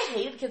yeah, I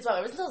hated Kids Bop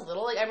ever since I was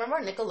little. Like, I remember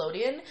on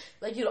Nickelodeon,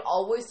 like, you'd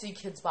always see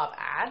Kids Bop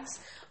ads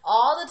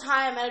all the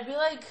time, and I'd be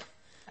like,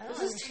 this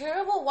is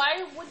terrible.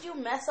 Why would you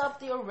mess up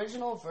the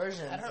original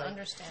version? I don't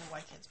understand why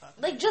Kids Bop.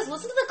 Like, just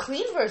listen to the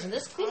clean version.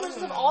 There's clean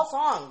versions of all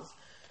songs.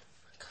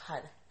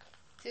 God.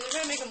 See, they're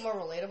trying to make it more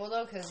relatable,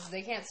 though, because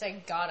they can't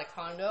say, got a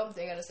condo.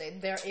 They gotta say,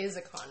 there is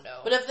a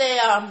condo. But if they,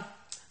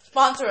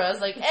 sponsor us,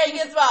 like, hey,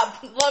 Kids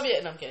Bop, love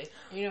you. No, I'm kidding.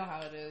 You know how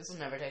it is. We'll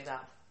never take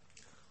that.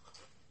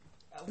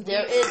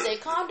 There is a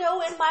condo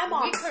in my We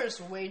mom's. curse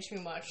way too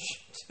much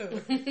to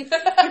be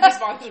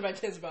sponsored by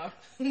Kids Bop.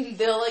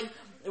 They'll like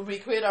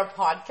recreate our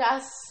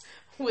podcasts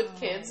with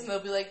kids, and they'll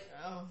be like,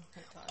 Oh,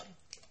 my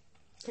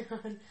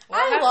God.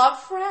 "I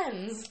love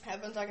Friends."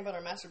 I've been talking about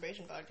our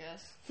masturbation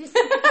podcast.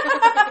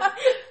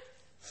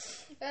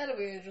 That'll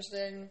be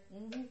interesting.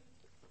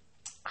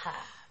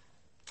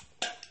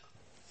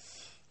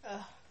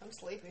 I'm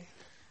sleepy.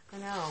 I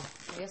know.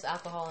 I guess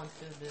alcohol and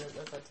food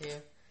does that too.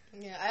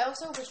 Yeah, I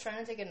also was trying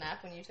to take a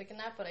nap when you took a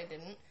nap, but I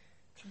didn't.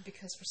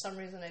 Because for some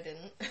reason I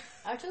didn't.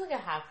 I took like a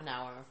half an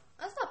hour.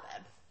 That's not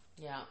bad.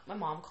 Yeah, my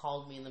mom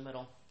called me in the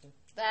middle.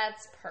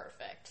 That's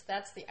perfect.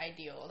 That's the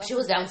ideal. That's She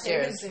was what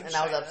downstairs, David's in and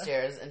I was China.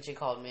 upstairs, and she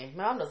called me.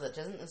 My mom does it.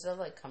 She doesn't, instead of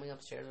like coming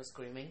upstairs or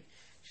screaming,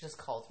 she just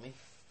calls me.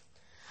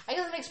 I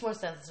guess it makes more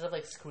sense instead of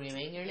like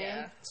screaming your Yeah,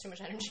 name. it's too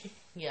much energy.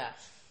 Yeah,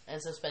 and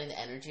instead of spending the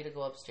energy to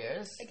go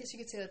upstairs. I guess you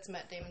could say that's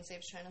Matt Damon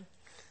Saves China.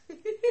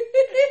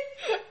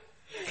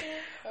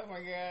 Oh my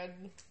god.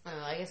 I don't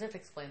know, I guess I have to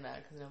explain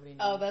that because nobody knows.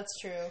 Oh, that's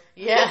true.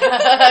 Yeah,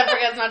 I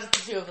forget it's not just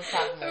the two of us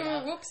talking right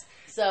now. Whoops.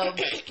 So,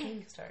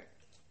 start.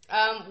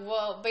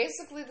 Well,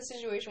 basically the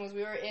situation was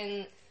we were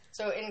in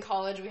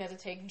college we had to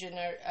take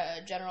general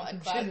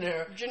ed class.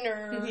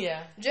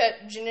 Yeah.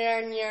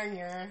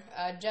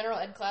 General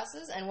ed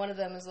classes, and one of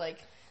them is like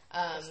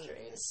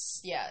History.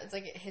 Yeah, it's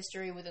like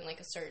history within like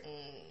a certain,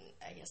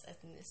 I guess,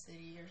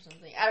 ethnicity or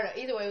something. I don't know.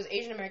 Either way, it was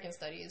Asian American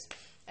studies,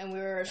 and we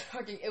were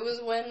talking. It was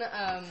when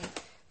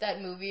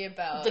that movie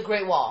about The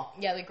Great Wall.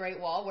 Yeah, The Great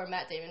Wall, where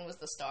Matt Damon was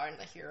the star and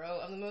the hero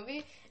of the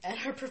movie, and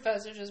our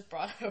professor just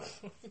brought up.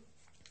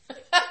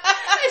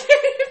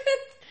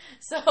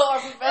 So our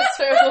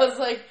professor was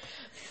like,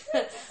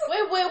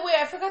 wait,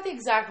 I forgot the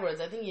exact words.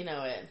 I think you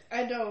know it.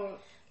 I don't.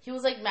 He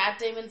was like, Matt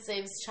Damon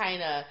saves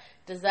China.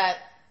 Is that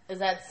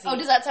Oh,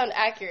 does that sound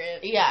accurate?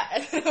 Yeah.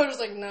 And I was just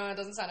like, no, it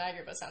doesn't sound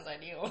accurate, but it sounds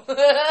ideal.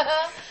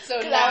 So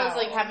Because now I was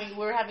like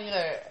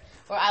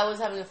I was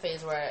having a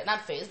phase where,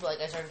 not phase, but like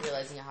I started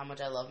realizing how much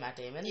I love Matt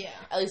Damon. Yeah.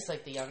 At least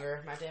like the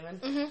younger Matt Damon.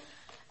 Mm-hmm.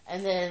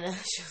 And then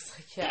she was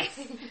like, yeah,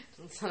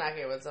 it's not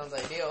accurate, but it sounds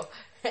ideal.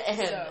 And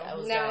I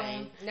was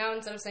dying. Now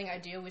instead of saying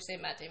ideal, we say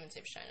Matt Damon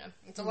saves China.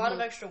 It's a lot of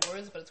extra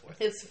words, but it's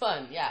worth it. It's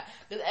fun, yeah.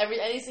 Because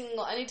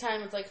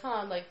anytime it's like,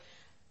 like,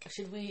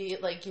 should we,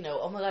 like,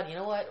 oh my god, you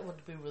know what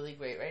would be really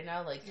great right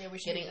now? Like, Yeah, we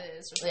should do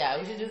this. Or yeah,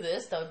 we should do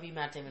this. That would be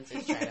Matt Damon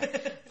saves China.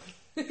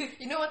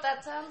 You know what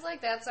that sounds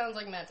like? That sounds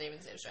like Matt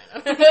Damon saves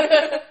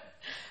China.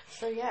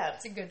 So yeah,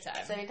 It's a good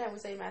time. so anytime we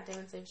say Matt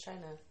Damon saves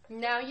China,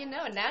 Now you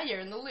know. Now you're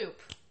in the loop.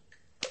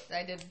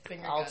 I did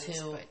finger all guns,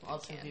 two but you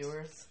can't.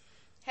 viewers.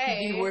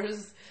 Hey,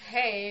 Viewers.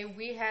 Hey,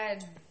 we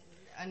had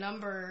a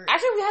number.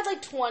 Actually, we had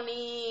like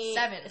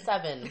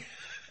 27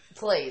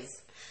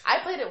 plays. I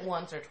played it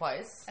once or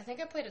twice. I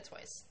think I played it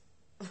twice.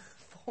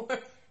 4.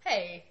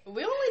 Hey,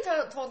 we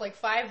only told like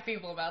 5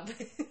 people about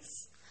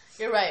this.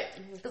 You're right,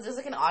 because there's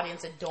like an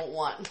audience that don't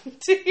want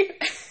to hear.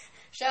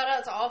 Shout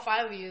out to all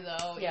 5 of you,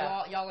 though.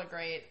 Yeah. Y'all are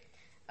great.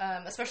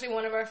 Especially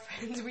one of our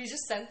friends. We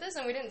just sent this,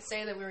 and we didn't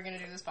say that we were going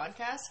to do this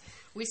podcast.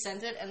 We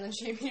sent it, and then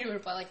she immediately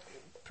replied, like,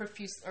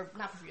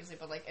 not profusely,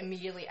 but like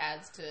immediately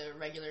adds to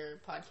regular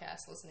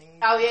podcast listening.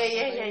 Oh,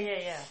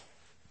 yeah.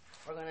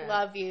 We're gonna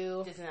Love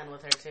you. Disneyland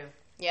with her too.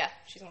 Yeah,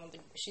 she's one of the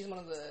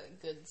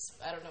goods.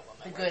 I don't know what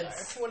my The words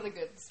goods. are. One of the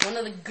goods. One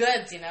of the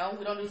goods, We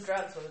don't do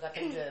drugs, but we got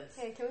the goods.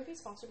 Hey, can we be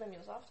sponsored by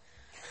MuleSoft?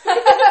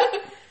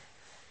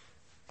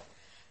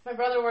 My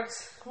brother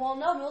works. Well,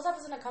 no, MuleSoft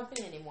isn't a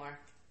company anymore.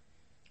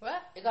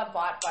 What? It got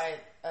bought by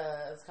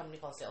this company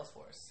called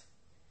Salesforce.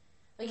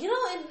 Like,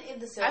 in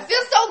the Salesforce. I feel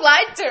so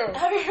lied to.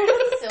 Have you heard of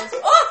the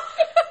Salesforce? Oh!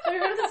 Have you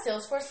heard of the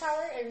Salesforce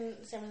Tower in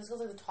San Francisco?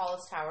 It's like the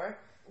tallest tower.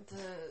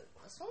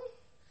 This one?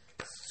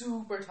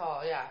 Super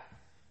tall, yeah.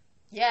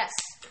 Yes.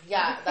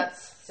 Yeah,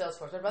 that's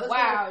Salesforce. My brother's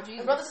Wow,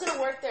 my brother's gonna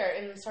work there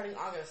starting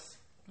August.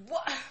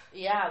 What?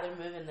 Yeah, they're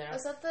moving there.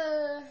 Is that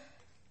the?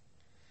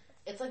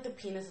 It's like the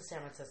penis of San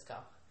Francisco.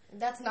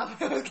 That's not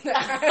what I was gonna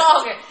ask.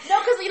 Oh, okay. No,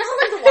 because you know how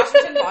like the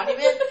Washington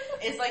Monument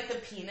is like the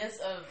penis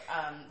of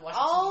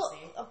Washington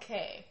D.C.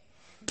 Okay.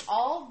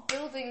 All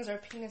buildings are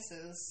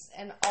penises,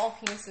 and all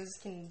penises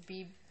can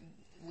be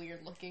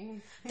weird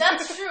looking.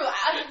 That's true.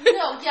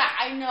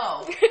 I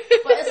know.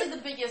 But it's like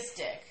the biggest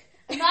dick.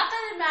 Not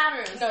that it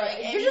matters. No,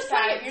 like, you're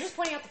just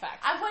pointing out the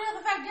fact. I'm pointing out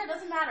the fact. Yeah, it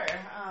doesn't matter.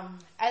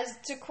 As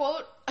to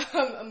quote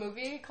a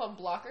movie called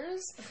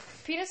Blockers,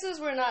 penises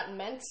were not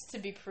meant to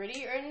be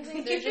pretty or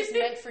anything. They're just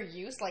meant for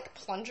use, like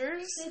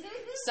plungers.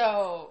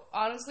 So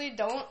honestly,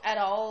 don't at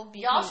all be.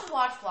 Y'all should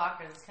watch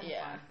Blockers. It's kind of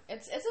fun.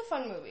 It's a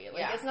fun movie.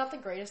 Like it's not the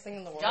greatest thing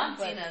in the world. John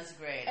but Cena's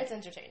great. It's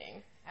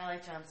entertaining. I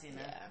like John Cena.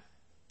 Yeah,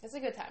 it's a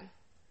good time.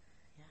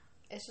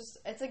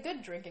 It's a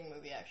good drinking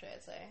movie, actually,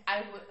 I'd say.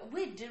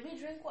 Wait, did we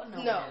drink one?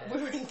 No,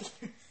 we we didn't.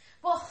 were.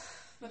 Well,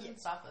 we didn't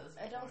stop us.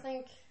 I don't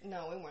think.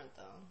 No, we weren't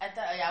though.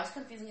 I was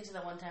confusing it to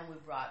the one time we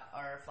brought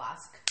our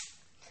flask.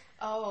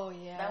 Oh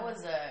yeah. That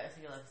was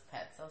Theater of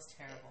Pets. That was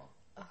terrible.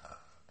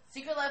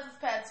 Secret Life of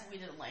Pets, we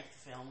didn't like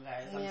the film,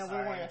 guys. I'm Yeah,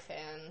 sorry. we weren't a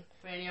fan.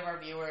 For any of our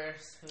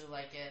viewers who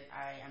like it,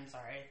 I'm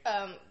sorry.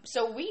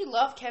 So we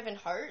love Kevin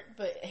Hart,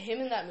 but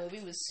him in that movie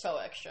was so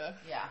extra.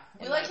 Yeah.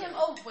 We In like my him.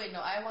 Oh, wait, no,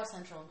 I watched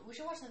Central. We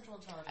should watch Central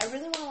Intelligence. I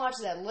really want to watch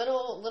that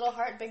Little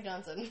Heart, Big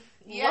Johnson.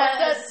 Yes.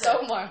 Love that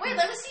so much. Wait,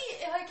 let me see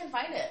if I can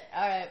find it.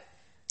 All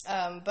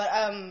right.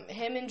 But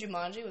him in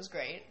Jumanji was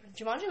great.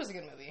 Jumanji was a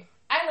good movie.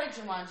 I like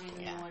Jumanji,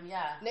 the new one,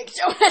 yeah. Nick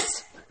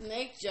Jonas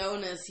Nick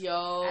Jonas,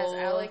 yo. as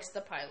Alex the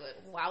pilot.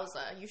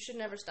 Wowza! You should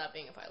never stop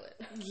being a pilot.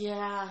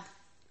 Yeah.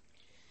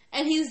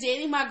 And he's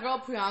dating my girl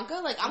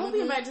Priyanka. Like, I'm gonna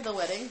be invited to the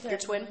wedding. Your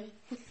twin.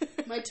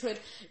 My twin.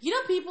 You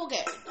know, people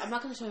get. I'm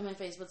not gonna show you my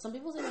face, but some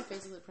people say my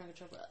face is like Priyanka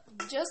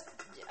Chopra. Just,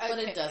 But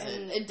it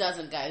doesn't. It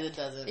doesn't, guys. It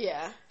doesn't.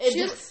 Yeah, It she,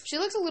 just- she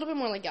looks a little bit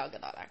more like Gal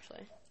Gadot,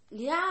 actually.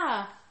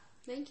 Yeah.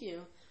 Thank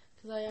you.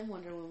 Because I am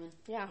Wonder Woman.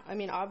 Yeah, I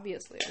mean,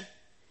 obviously.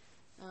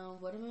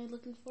 What am I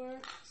looking for?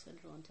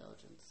 Central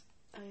Intelligence.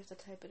 I have to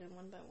type it in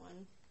one by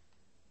one.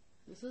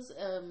 This is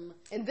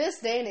In this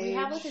day and age, we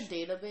have like a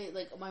database.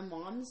 Like my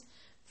mom's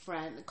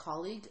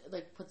colleague,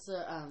 like puts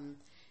a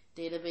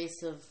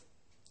database of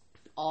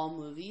all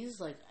movies,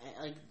 like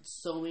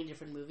so many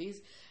different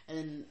movies, and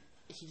then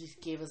he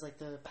just gave us like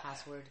the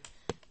password.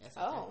 Yes,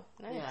 Oh,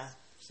 nice. Yeah,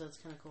 so it's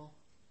kind of cool.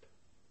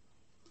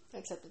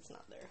 Except it's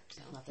not there.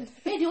 So. Not that-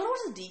 Hey, do you want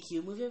to watch the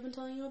DQ movie I've been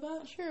telling you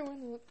about? Sure, why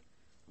not?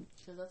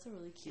 Because that's a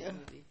really cute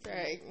movie.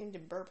 Sorry, I need to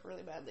burp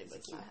really badly, but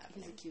it's He's not a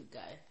happening. cute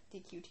guy.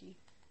 DQT.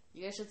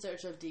 You guys should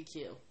search up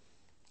DQ.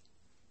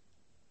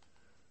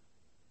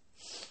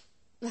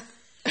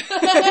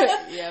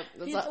 Yep.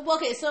 Well,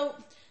 okay, so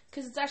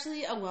because it's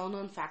actually a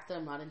well-known fact that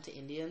I'm not into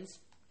Indians.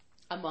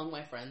 Among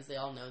my friends, they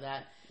all know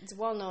that. It's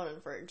well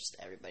known for just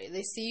everybody.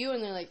 They see you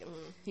and they're like,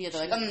 Yeah,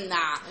 they're like,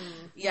 nah.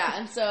 Yeah,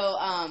 and so,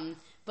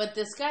 but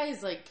this guy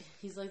is like,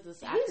 he's like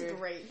this actor. He's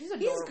great. He's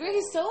adorable. He's great.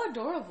 He's so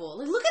adorable.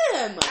 Like, look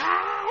at him.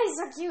 Ah, he's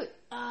so cute.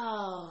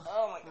 Oh.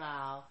 Oh my god.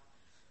 Wow.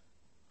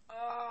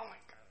 Oh my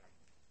god.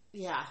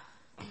 Yeah.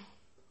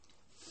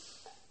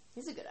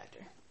 He's a good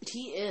actor.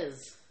 He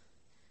is.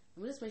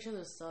 Let me just make sure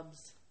there's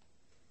subs.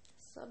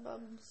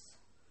 Suburbs.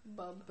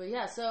 Bub. But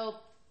yeah, so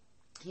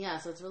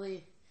it's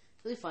really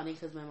funny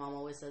because my mom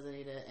always says I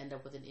need to end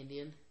up with an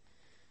Indian.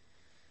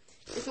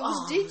 If it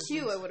was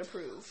DQ, I would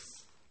approve.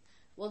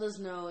 Well, there's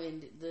no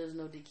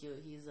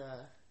DQ. He's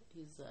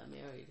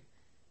married.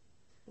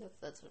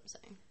 That's what I'm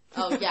saying.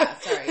 Oh yeah,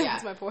 sorry, yeah,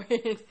 That's my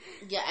point.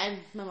 yeah, and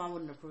my mom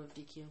wouldn't approve of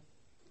DQ.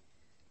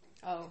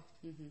 Oh.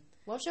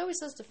 Well, she always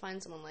says to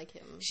find someone like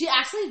him. She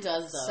actually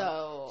does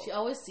though. So, She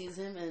always sees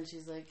him and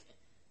she's like,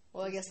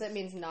 well, I guess that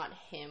means not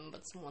him,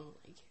 but someone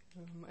like.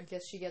 I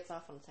guess she gets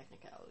off on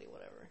technicality,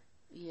 whatever.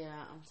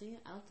 yeah,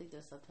 I don't think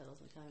there's subtitles.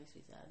 It kind of makes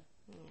me sad.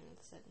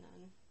 It said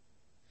none.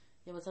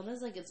 Yeah, but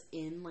sometimes like it's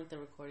in like the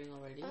recording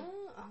already.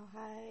 Oh,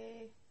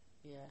 hi.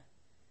 Yeah,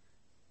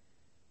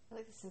 I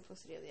like the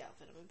simplicity of the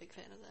outfit. I'm a big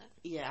fan of that.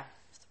 yeah.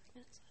 Just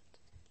 3 minutes left.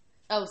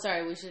 Oh,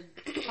 sorry. We should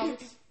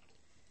probably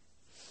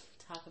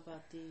talk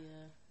about the.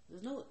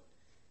 There's no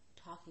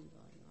talking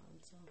going on,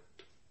 so.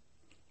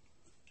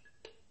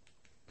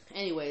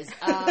 Anyways,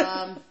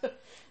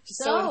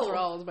 So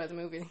enthralled by the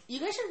movie. you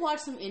guys should watch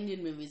some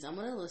Indian movies. I'm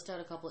gonna list out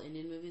a couple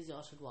Indian movies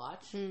y'all should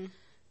watch.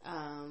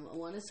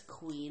 One is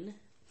Queen.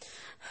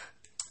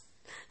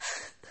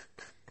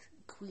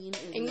 Queen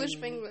is English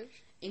amazing. Spanglish.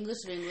 English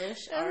Spanglish.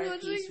 That's such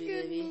R.I.P. a Sweet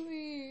good Baby.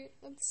 movie.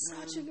 That's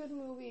such a good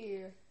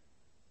movie.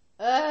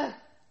 Oh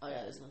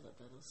yeah, there's no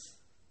subtitles.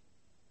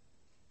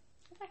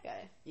 That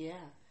guy. Yeah.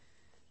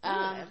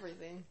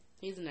 Everything.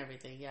 He's in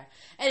everything, yeah.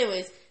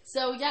 Anyways,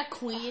 so yeah,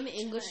 Queen,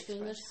 English, China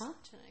English, Express. huh?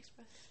 China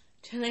Express.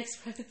 China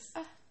Express.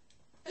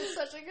 It's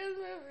such a good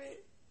movie.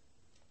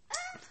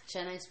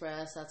 China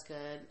Express, that's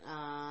good. The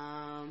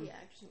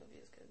actress movie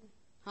is good.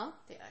 Huh?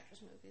 The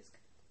actress movie is good.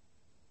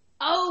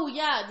 Oh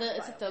yeah,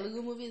 it's a Biopic.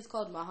 Telugu movie. It's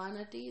called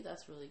Mahanati.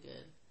 That's really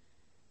good.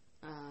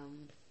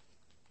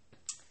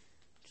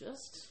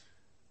 Just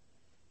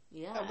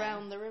yeah.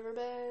 Around the river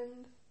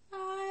bend.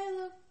 I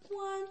look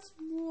once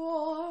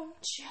more.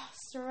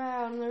 Just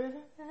around the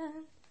river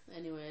bend.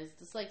 Anyways,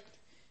 it's like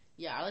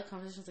yeah, our like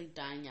conversation's like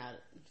dying out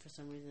for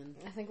some reason.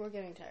 I think we're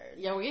getting tired.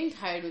 Yeah, we're getting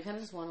tired. We kind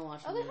of just want to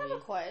watch. Oh, the they have movie.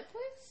 A Quiet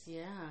Place?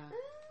 Yeah,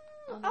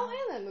 Oh,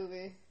 and that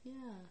movie. yeah.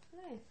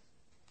 Nice.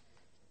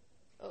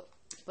 Oh.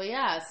 But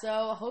yeah, so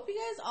I hope you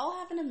guys all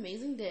have an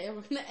amazing day.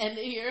 We're gonna end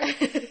it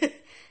here.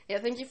 Yeah,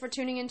 thank you for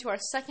tuning in to our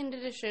second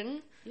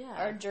edition. Yeah.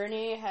 Our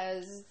journey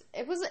has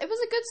it was a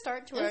good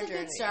start to It our was a journey.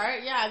 good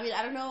start. Yeah, I mean,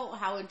 I don't know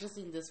how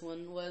interesting this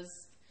one was.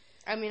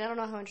 I mean, I don't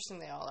know how interesting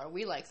they all are.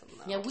 We like them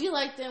though. Yeah, we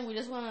like them. We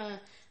just want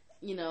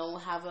to,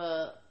 have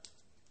a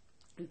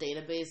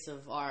database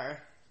of our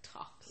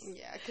talks.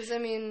 Yeah, because I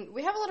mean,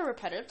 we have a lot of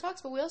repetitive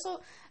talks, but we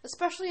also,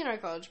 especially in our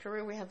college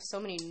career, we have so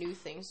many new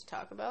things to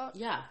talk about.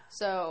 Yeah.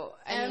 So,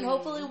 And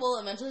hopefully we'll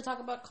eventually talk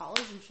about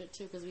college and shit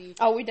too, because we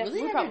we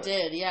definitely really never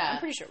did. Yeah, I'm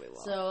pretty sure we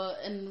will. So,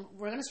 and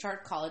we're gonna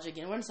start college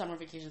again. We're in summer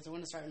vacation, so we're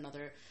gonna start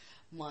another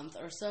month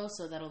or so.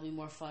 So that'll be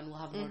more fun. We'll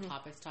have more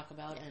topics to talk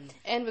about.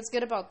 And what's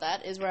good about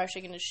that is we're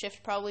actually going to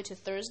shift probably to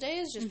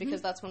Thursdays, just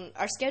because that's when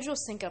our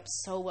schedules sync up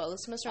so well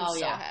this semester. I'm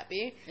so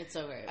happy. It's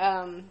so great.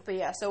 But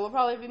yeah, so we'll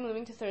probably be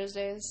moving to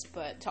Thursdays.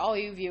 But to all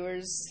you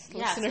viewers,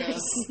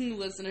 listeners,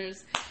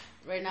 listeners,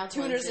 right now it's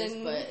tuners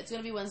Wednesdays, but it's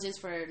gonna be Wednesdays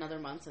for another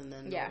month, and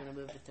then we're gonna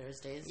move to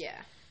Thursdays. Yeah,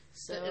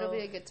 so it'll be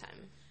a good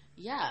time.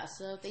 Yeah.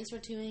 So thanks for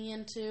tuning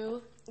in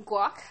to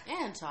Guac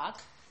and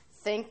Talk.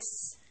 Thanks.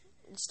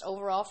 Just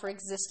overall for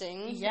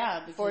existing.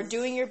 Yeah. For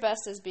doing your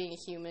best as being a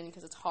human,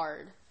 because it's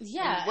hard.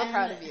 Yeah. And we're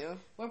proud of you.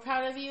 We're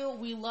proud of you.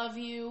 We love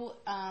you.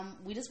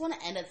 We just want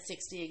to end at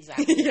 60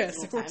 exactly. Yes,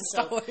 time.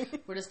 So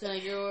we're just going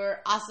to,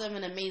 you're awesome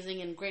and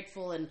amazing and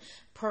grateful and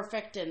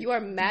perfect and you are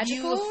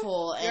magical.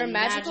 Beautiful You're and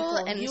magical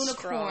and unicorn.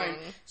 strong.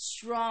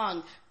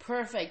 Strong.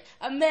 Perfect.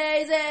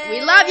 Amazing.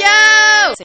 We love you!